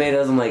Rotten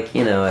Tomatoes, I'm like,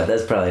 you know what,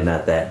 that's probably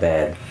not that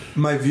bad.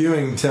 My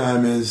viewing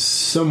time is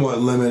somewhat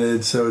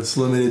limited, so it's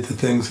limited to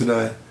things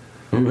that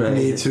I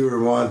need to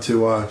or want to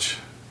watch.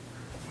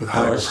 With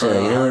higher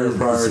priority.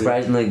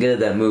 Surprisingly good,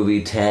 that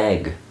movie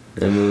Tag.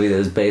 The movie that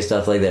was based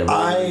off like that.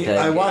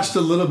 I watched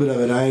a little bit of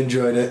it. I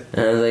enjoyed it.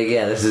 And I was like,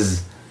 yeah, this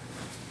is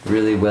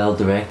really well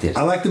directed.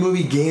 I like the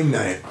movie Game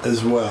Night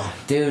as well.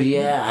 Dude,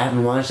 yeah, I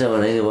haven't watched that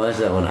one. I need to watch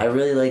that one. I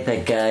really like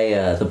that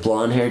guy, the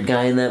blonde-haired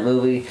guy in that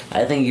movie.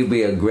 I think he'd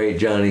be a great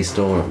Johnny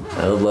Storm.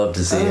 I would love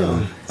to see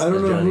him. I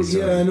don't know who.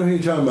 Yeah, I know who you're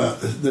talking about.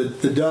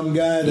 The dumb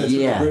guy that's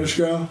with the British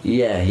girl.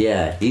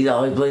 Yeah. He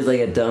always plays like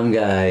a dumb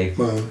guy.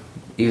 Well,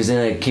 he was in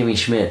a Kimmy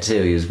Schmidt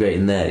too. He was great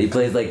in that. He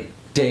plays like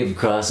Dave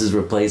Cross's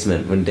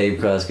replacement when Dave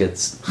Cross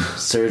gets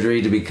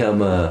surgery to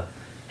become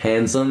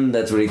handsome.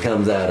 That's what he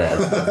comes out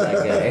as.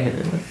 That guy.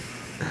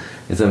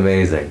 It's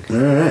amazing. All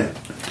right.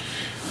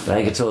 But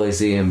I could totally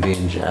see him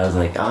being... I was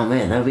like, oh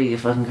man, that would be a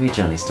fucking great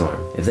Johnny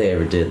Storm. If they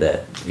ever did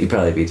that. He'd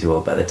probably be too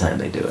old by the time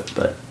they do it,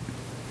 but...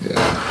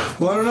 Yeah.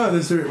 Well, I don't know.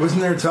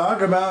 Wasn't there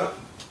talk about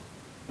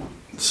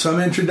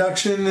some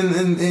introduction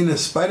in a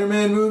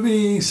Spider-Man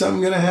movie? Something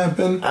going to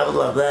happen? I would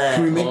love that.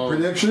 Can we make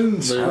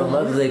predictions? I would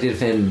love if they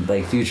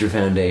did Future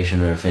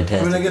Foundation or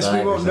Fantastic I mean, I guess we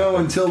won't know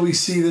until we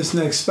see this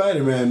next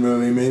Spider-Man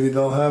movie. Maybe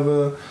they'll have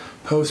a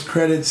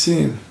post-credit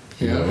scene.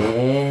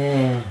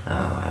 Yeah. Oh,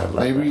 I love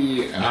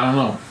maybe that. I don't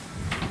know.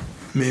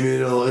 Maybe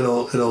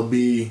it'll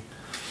be.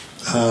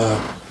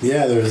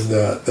 There's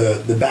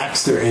the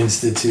Baxter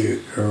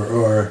Institute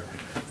or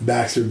the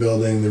Baxter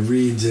Building, the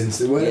Reeds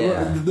Institute.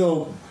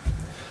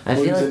 I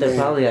feel like they'll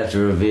probably have to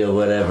reveal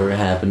whatever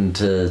happened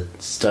to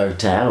Stark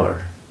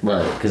Tower.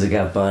 Right. Because it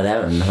got bought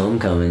out in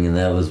Homecoming, and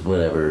that was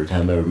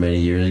however many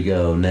years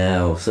ago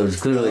now. So it's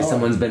clearly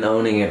someone's been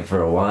owning it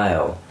for a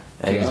while.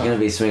 And he's going to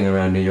be swinging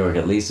around New York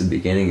at least at the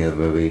beginning of the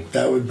movie.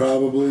 That would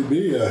probably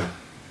be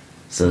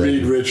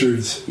Reed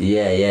Richards.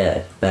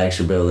 Yeah.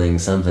 Baxter Building,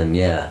 something,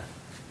 yeah.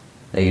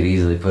 They could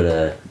easily put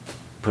a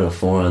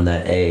 4 on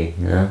that A,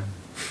 you know?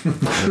 An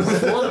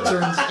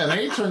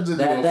A turns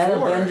into a 4. That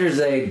Avengers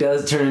A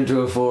does turn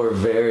into a 4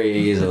 very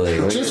easily.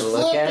 When Just you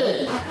look at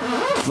it.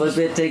 Flip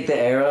it, take the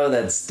arrow,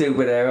 that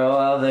stupid arrow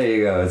off. There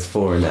you go, it's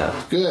 4 now.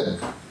 Good.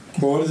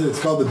 Well, what is it? It's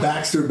called the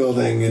Baxter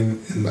Building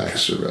in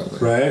Baxter Building,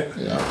 right?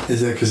 Yeah.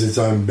 Is it because it's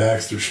on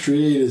Baxter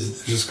Street?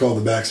 Is it just called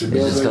the Baxter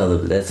Building? It's just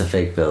called that's a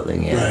fake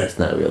building. Yeah, right. It's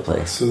not a real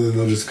place. So then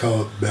they'll just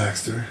call it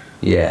Baxter.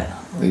 Yeah.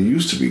 It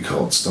used to be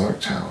called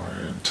Stark Tower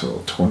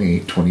until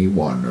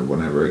 2021 or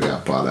whenever it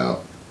got bought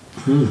out.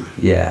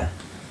 Yeah,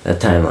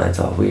 that timeline's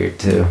all weird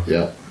too.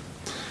 Yep.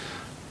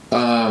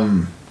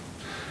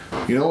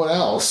 You know what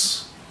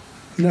else?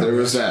 No. There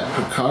was that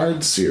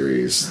Picard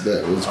series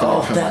that was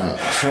going to come out.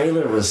 That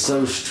trailer was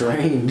so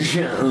strange.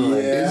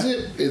 Is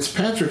it? It's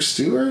Patrick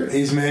Stewart.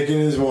 He's making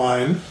his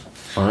wine.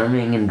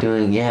 Farming and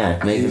making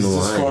He's the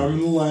just wine.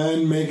 farming the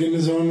land, making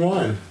his own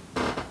wine.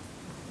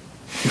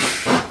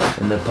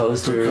 And the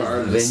poster Picard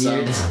of the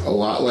vineyard. sounds a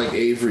lot like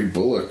Avery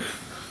Bullock.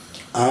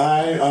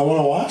 I want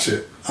to watch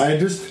it. I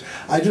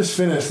just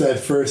finished that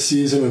first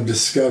season of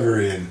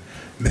Discovery, and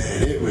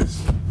man, it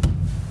was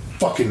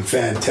fucking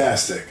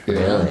fantastic.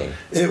 Really?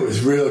 It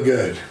was real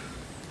good.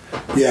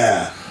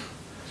 Yeah.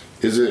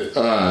 Is it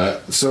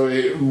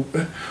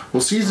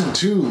season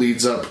 2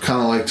 leads up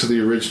kind of like to the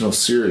original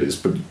series,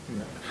 but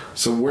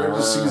so where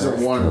does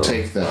season 1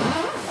 take them?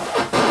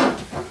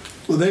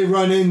 Well, they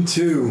run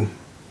into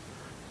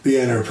the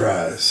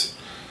Enterprise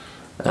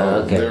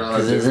Okay. They're on a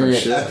 'Cause different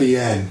isn't it- ship. at the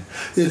end.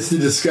 It's the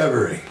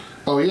Discovery.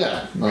 Oh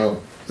yeah. Oh,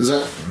 is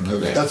that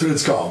okay? That's what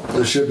it's called.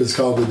 The ship is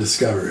called the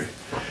Discovery.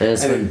 And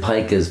it's and when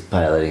Pike is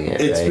piloting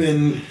it, It's right?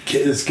 been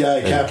this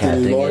guy, Captain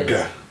captaining Lorca.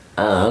 it.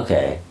 Oh,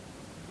 okay.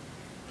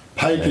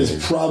 Pike is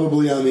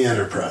probably on the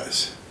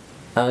Enterprise.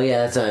 Oh, yeah,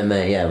 that's what I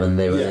meant. Yeah, when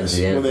they run Yes,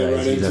 into the when they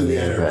Enterprise, run he's into on the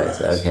the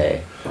Enterprise. Enterprise.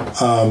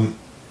 Okay.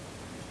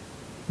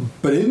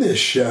 But in this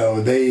show,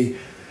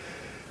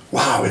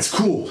 wow, it's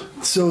cool.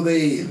 So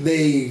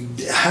they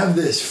have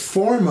this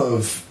form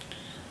of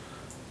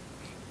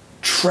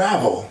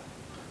travel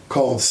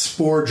called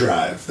spore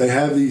drive. They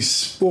have these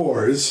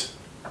spores,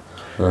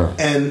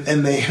 and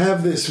they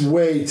have this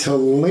way to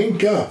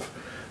link up.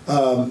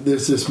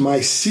 There's this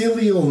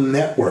mycelial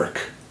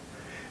network,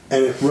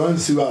 and it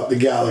runs throughout the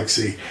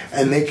galaxy,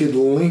 and they could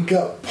link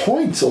up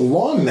points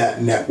along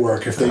that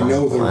network if they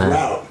know the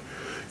route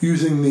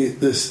using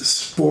this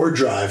spore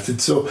drive. And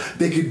so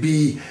they could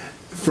be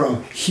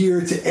from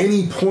here to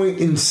any point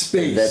in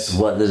space. That's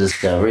what the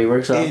Discovery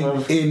works off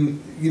of?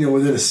 in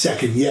within a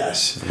second.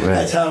 Yes, Right.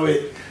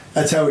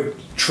 That's how it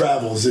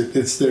travels.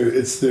 It's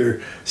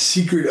their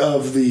secret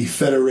of the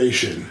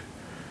Federation,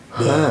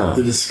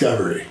 the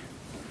Discovery,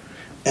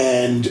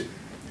 and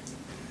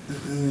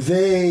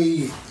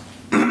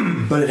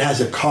but it has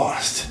a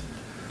cost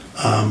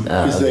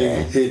because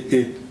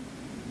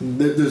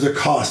there's a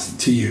cost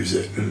to use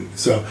it, and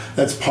so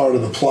that's part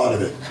of the plot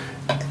of it.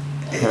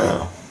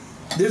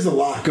 There's a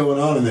lot going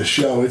on in this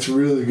show. It's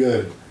really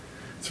good.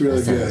 It's really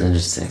That sounds good.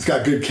 interesting. It's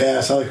got good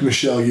cast. I like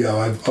Michelle Yeoh.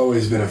 I've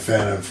always been a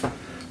fan of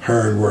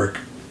her and work.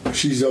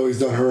 She's always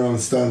done her own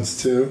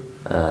stunts too.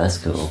 That's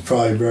cool.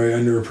 Probably very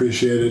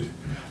underappreciated.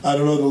 I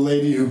don't know the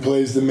lady who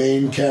plays the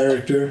main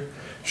character.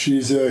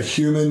 She's a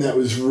human that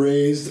was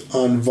raised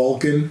on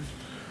Vulcan,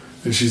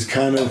 and she's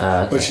kind of,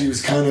 but she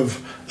was kind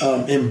of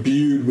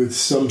imbued with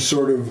some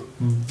sort of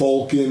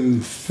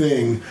Vulcan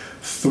thing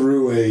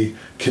through a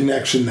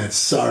connection that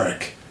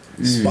Sarek,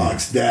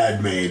 Spock's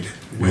dad, made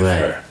with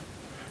her.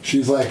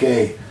 She's like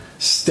a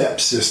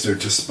stepsister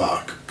to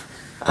Spock.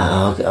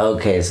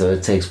 Okay, so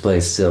it takes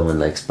place still when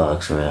like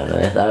Spock's around.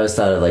 I always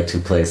thought it like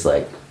took place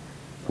like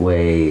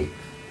way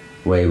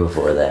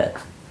before that.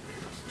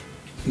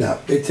 No,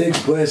 it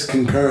takes place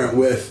concurrent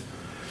with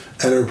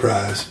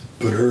Enterprise,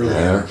 but early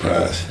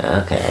Enterprise.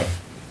 Okay.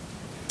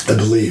 I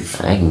believe.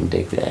 I can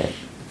dig that.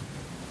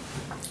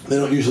 They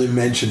don't usually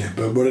mention it,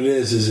 but what it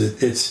is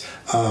it's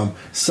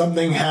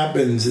something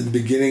happens at the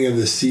beginning of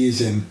the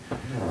season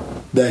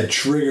that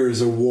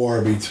triggers a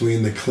war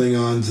between the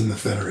Klingons and the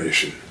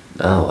Federation.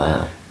 Oh,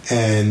 wow.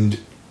 And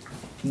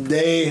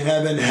they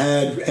haven't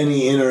had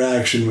any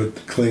interaction with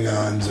the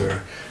Klingons,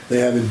 or they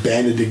haven't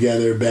banded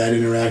together, bad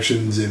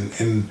interactions in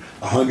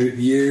 100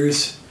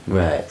 years.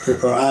 Right.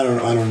 Or I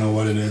don't know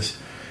what it is.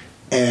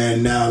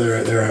 And now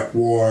they're at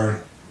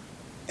war,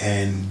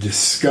 and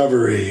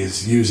Discovery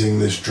is using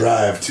this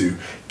drive to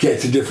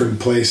get to different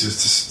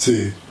places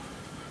to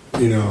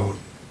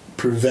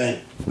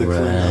prevent the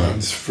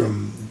Klingons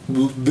from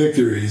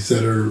victories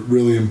that are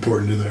really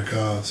important to their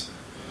cause.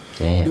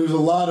 Damn. There's a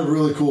lot of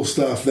really cool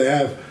stuff. They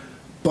have a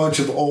bunch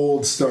of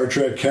old Star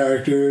Trek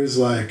characters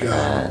like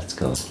that's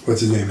cool. What's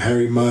his name?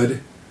 Harry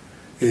Mudd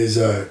is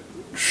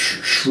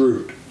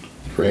Shroot.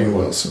 Rainn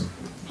Wilson.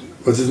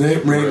 What's his name?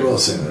 Rainn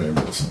Wilson. Rainn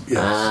Wilson. Yes.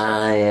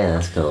 Yeah,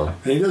 that's cool.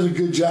 And he does a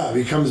good job.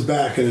 He comes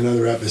back in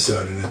another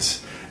episode, and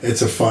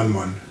it's a fun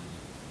one.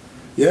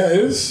 Yeah,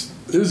 it was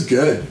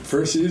good.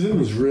 First season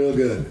was real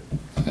good.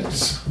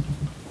 Nice.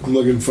 I'm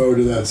looking forward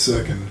to that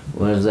second.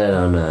 What is that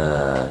on?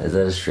 Is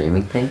that a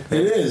streaming thing?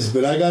 It is,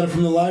 but I got it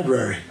from the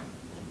library.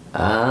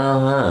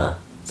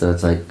 So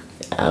it's like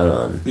out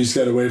on. You just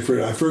got to wait for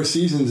it. Our first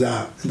season's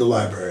out in the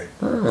library.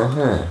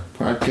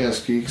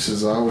 Podcast Geeks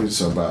is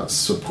always about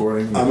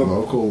supporting the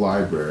local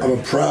library. I'm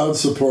a proud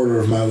supporter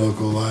of my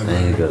local I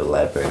library. need to go to the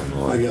library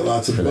more. I get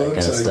lots of for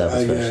books. that kind of stuff, I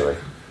especially.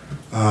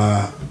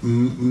 get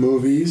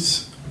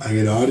movies. I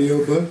get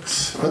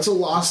audiobooks. That's a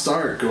lost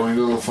art, going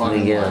to a Can fucking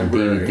you get on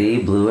library.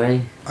 DVD,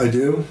 Blu-ray? I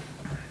do.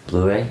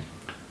 Blu-ray?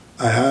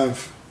 I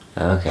have.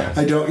 Okay.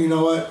 I don't. You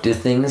know what? Do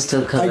things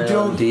still come out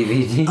on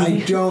DVD? I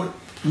don't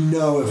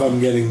know if I'm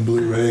getting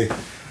Blu-ray.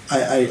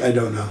 I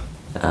don't know.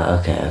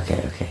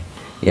 Okay.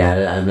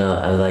 Yeah, I'm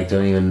not. I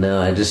don't even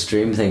know. I just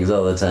stream things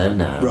all the time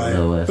now. I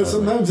don't know if But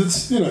sometimes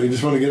it's you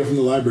just want to get it from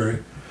the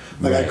library.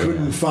 Like I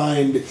couldn't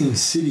find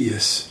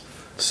Insidious,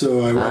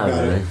 so I got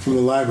it from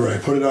the library. I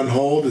put it on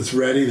hold. It's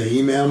ready. They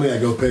email me. I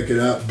go pick it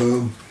up.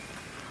 Boom.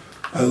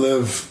 I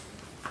live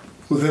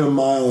within a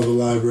mile of the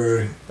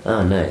library.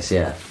 Oh, nice.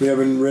 Yeah. We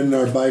haven't ridden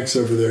our bikes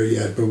over there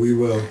yet, but we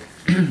will.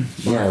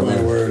 Yeah. Mark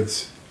my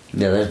words.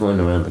 Yeah, there's one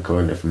around the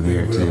corner from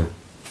here We too. will.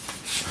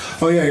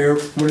 Oh yeah,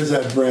 what is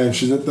that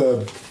branch? Is it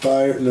the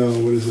Fire? No,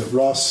 what is it?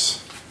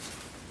 Ross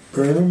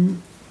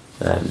Burnham?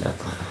 I have no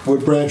clue.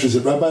 What branch is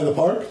it? Right by the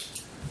park?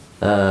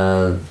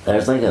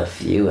 There's like a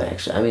few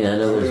actually. I mean, I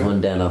know there's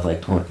one down off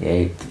like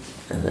 28th.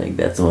 I think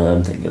that's the one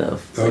I'm thinking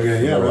of.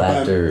 Okay, yeah, A little right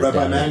after by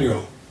down there.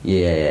 Manual.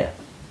 Yeah,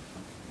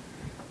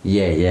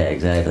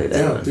 exactly that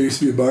Yeah, one. there used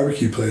to be a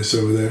barbecue place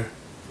over there.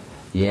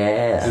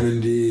 Yeah.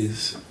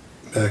 M&D's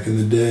back in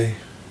the day.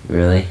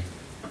 Really?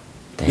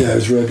 Damn. Yeah, it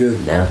was real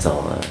good. Now it's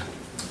all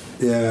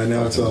Yeah,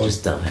 now it's all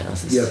just dumb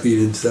houses. yuppie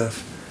and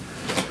stuff.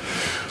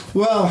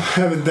 Well,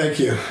 Evan, thank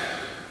you.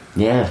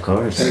 Yeah, of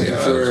course. Thank you Yeah,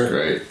 that was for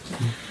great.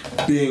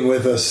 being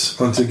with us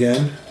once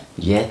again.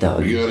 Yeah,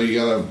 dog. You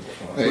gotta.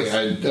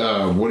 Hey,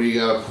 what do you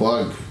gotta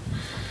plug?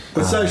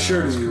 What size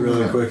shirt is you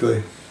really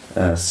quickly?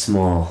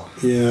 Small.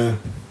 Yeah.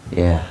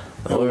 Yeah.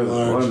 Or Or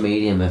large.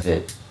 medium if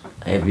it.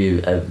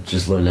 I've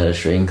just learned how to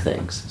shrink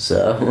things,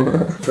 so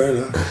Fair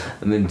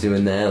enough. I've been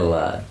doing that a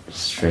lot,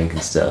 just shrinking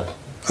stuff.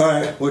 All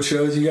right, what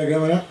shows you got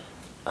coming up?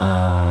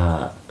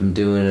 I'm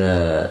doing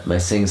my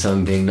Sing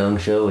Song Ding Dong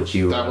show, which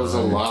you. That was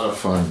a lot of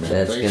fun, man.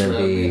 That's Thanks gonna for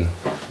having be. me.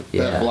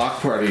 That Yeah.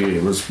 block party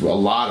was a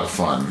lot of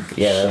fun.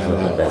 Yeah, that was Shout one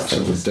of the out best to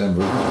the things.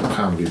 Denver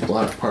Comedy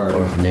Block Party.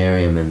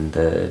 Orphanarium and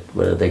the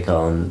what are they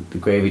calling the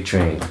Gravy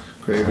Train?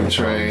 Gravy They call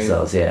Train.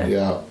 themselves, yeah.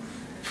 Yeah.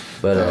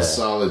 But That was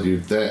solid,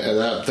 dude.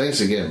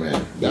 Thanks again,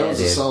 man. That Yeah, was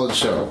dude. a solid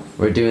show.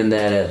 we're doing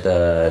that at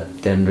the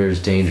Denver's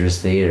Dangerous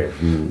Theater.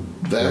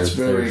 That's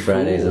very third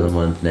Fridays cool. of the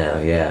month now.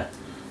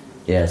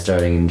 Yeah,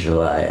 starting in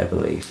July, I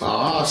believe.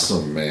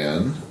 Awesome,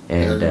 man.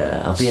 And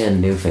I'll be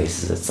on New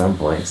Faces at some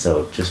point,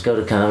 so just go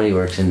to Comedy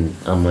Works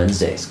on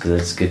Wednesdays because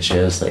it's good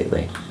shows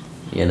lately.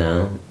 You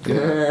know.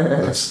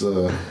 Yeah, that's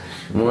the.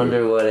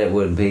 Wonder what it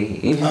would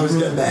be. I was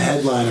getting the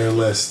headliner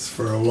list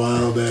for a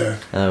while there.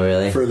 Oh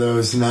really? For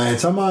those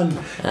nights, I'm on.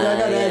 I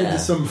got added yeah. to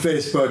some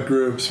Facebook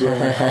groups where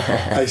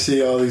I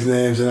see all these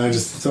names, and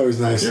it's always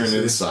nice. You're to an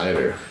see.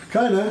 insider.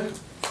 Kinda.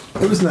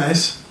 It was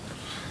nice.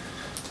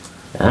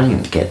 I don't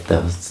even get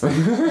those.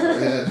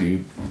 Yeah,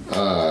 dude.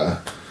 I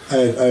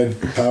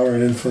had power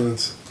and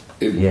influence.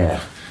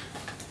 Yeah.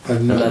 I've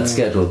I'm not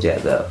scheduled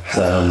yet though,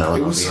 so I don't know. It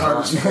when was I'll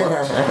hard as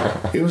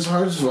fuck. It was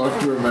hard as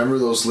fuck to remember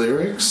those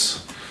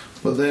lyrics.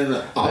 But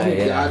then I'll be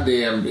yeah.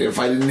 goddamn if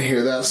I didn't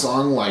hear that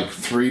song like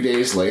 3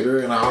 days later,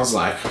 and I was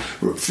like,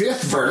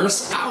 fifth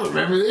verse, I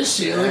remember this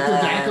shit like the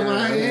back of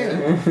my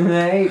hand.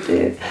 Right,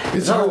 dude.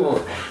 It's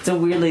It's a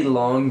weirdly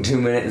long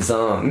 2-minute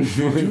song.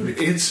 Dude,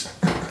 it's.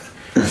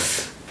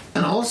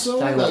 And also,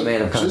 Talk about like,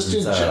 Man of just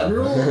in Constant Sorrow.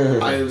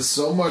 general, I have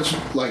so much,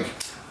 like.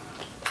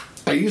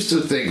 I used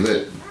to think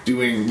that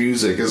doing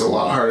music is a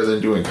lot harder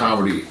than doing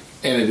comedy,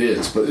 and it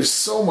is, but it's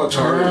so much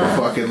harder to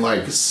fucking,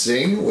 like,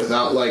 sing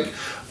without, like,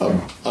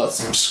 a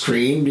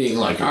screen being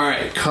like, all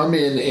right, come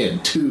in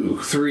 2,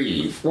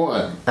 3,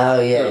 1. Oh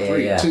yeah, Or yeah,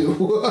 3, yeah. 2,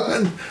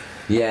 1.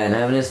 Yeah, and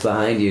having this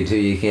behind you too,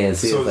 you can't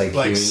see So it like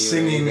like cueing you or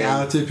singing anything.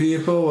 out to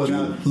people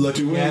without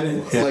looking at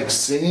it. Yeah. Like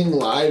singing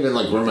live and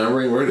like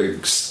remembering where to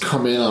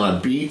come in on a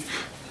beat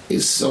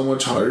is so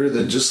much harder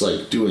than just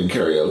like doing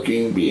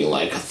karaoke and being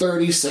like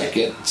 30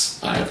 seconds.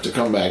 I have to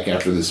come back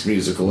after this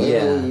musical.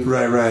 Yeah.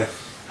 Right.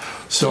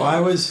 So I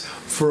was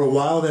for a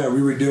while there.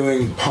 We were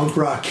doing punk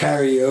rock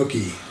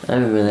karaoke I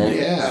remember that.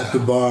 Yeah. at the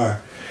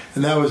bar,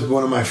 and that was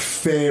one of my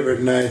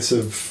favorite nights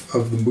of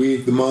the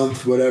week, the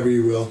month, whatever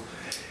you will.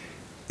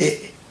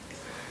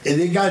 And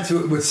it got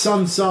to with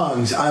some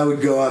songs, I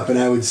would go up and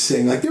I would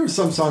sing. Like there were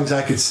some songs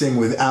I could sing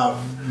without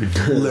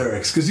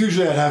lyrics because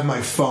usually I'd have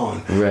my phone.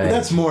 Right. But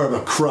that's more of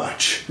a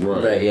crutch.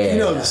 Right, yeah. You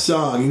know yeah. the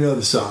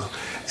song.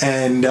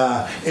 And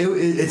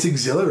it's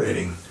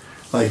exhilarating.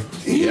 Like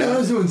I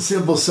was doing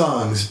simple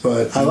songs,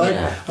 but I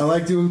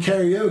like doing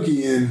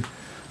karaoke, and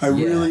I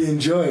really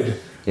enjoyed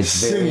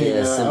It's very, singing.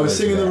 I similar was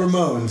singing to the that.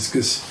 Ramones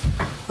because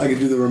I could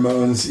do the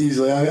Ramones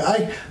easily.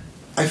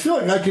 I feel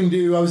like I can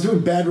do. I was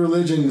doing Bad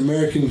Religion,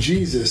 American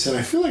Jesus, and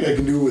I feel like I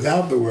can do it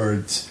without the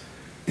words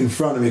in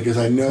front of me because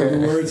I know the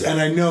words and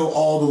I know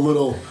all the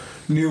little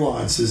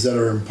nuances that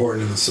are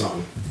important in the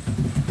song.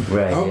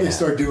 Right. I hope yeah. they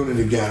start doing it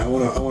again. I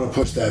want to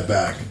push that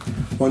back.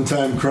 One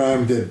Time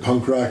Crime did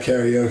punk rock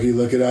karaoke.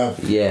 Look it up.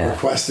 Yeah.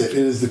 Request it. It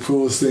is the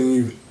coolest thing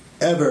you've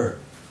ever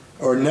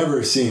or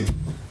never seen.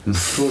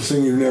 Coolest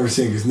thing you've never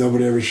seen because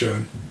nobody ever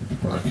showed.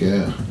 Fuck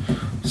yeah.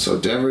 So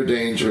Denver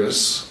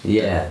Dangerous.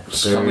 Yeah.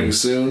 It's coming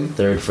soon.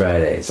 Third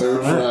Fridays.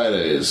 Third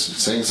Fridays.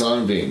 Sing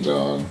Song Ding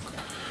Dong.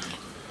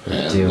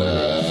 And Doing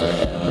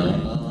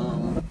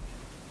it.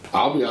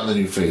 I'll be on the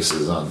New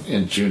Faces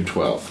in June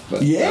 12th, but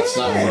that's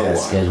not for a Yeah, while.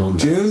 scheduled.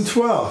 June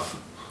 12th.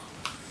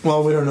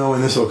 Well, we don't know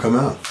when this will come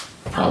out.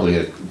 Probably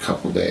a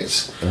couple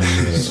days.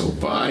 So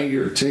buy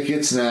your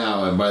tickets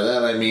now, and by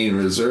that I mean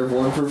reserve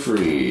one for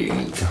free.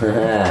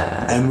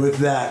 And with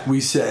that, we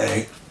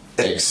say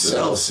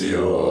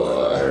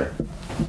Excelsior.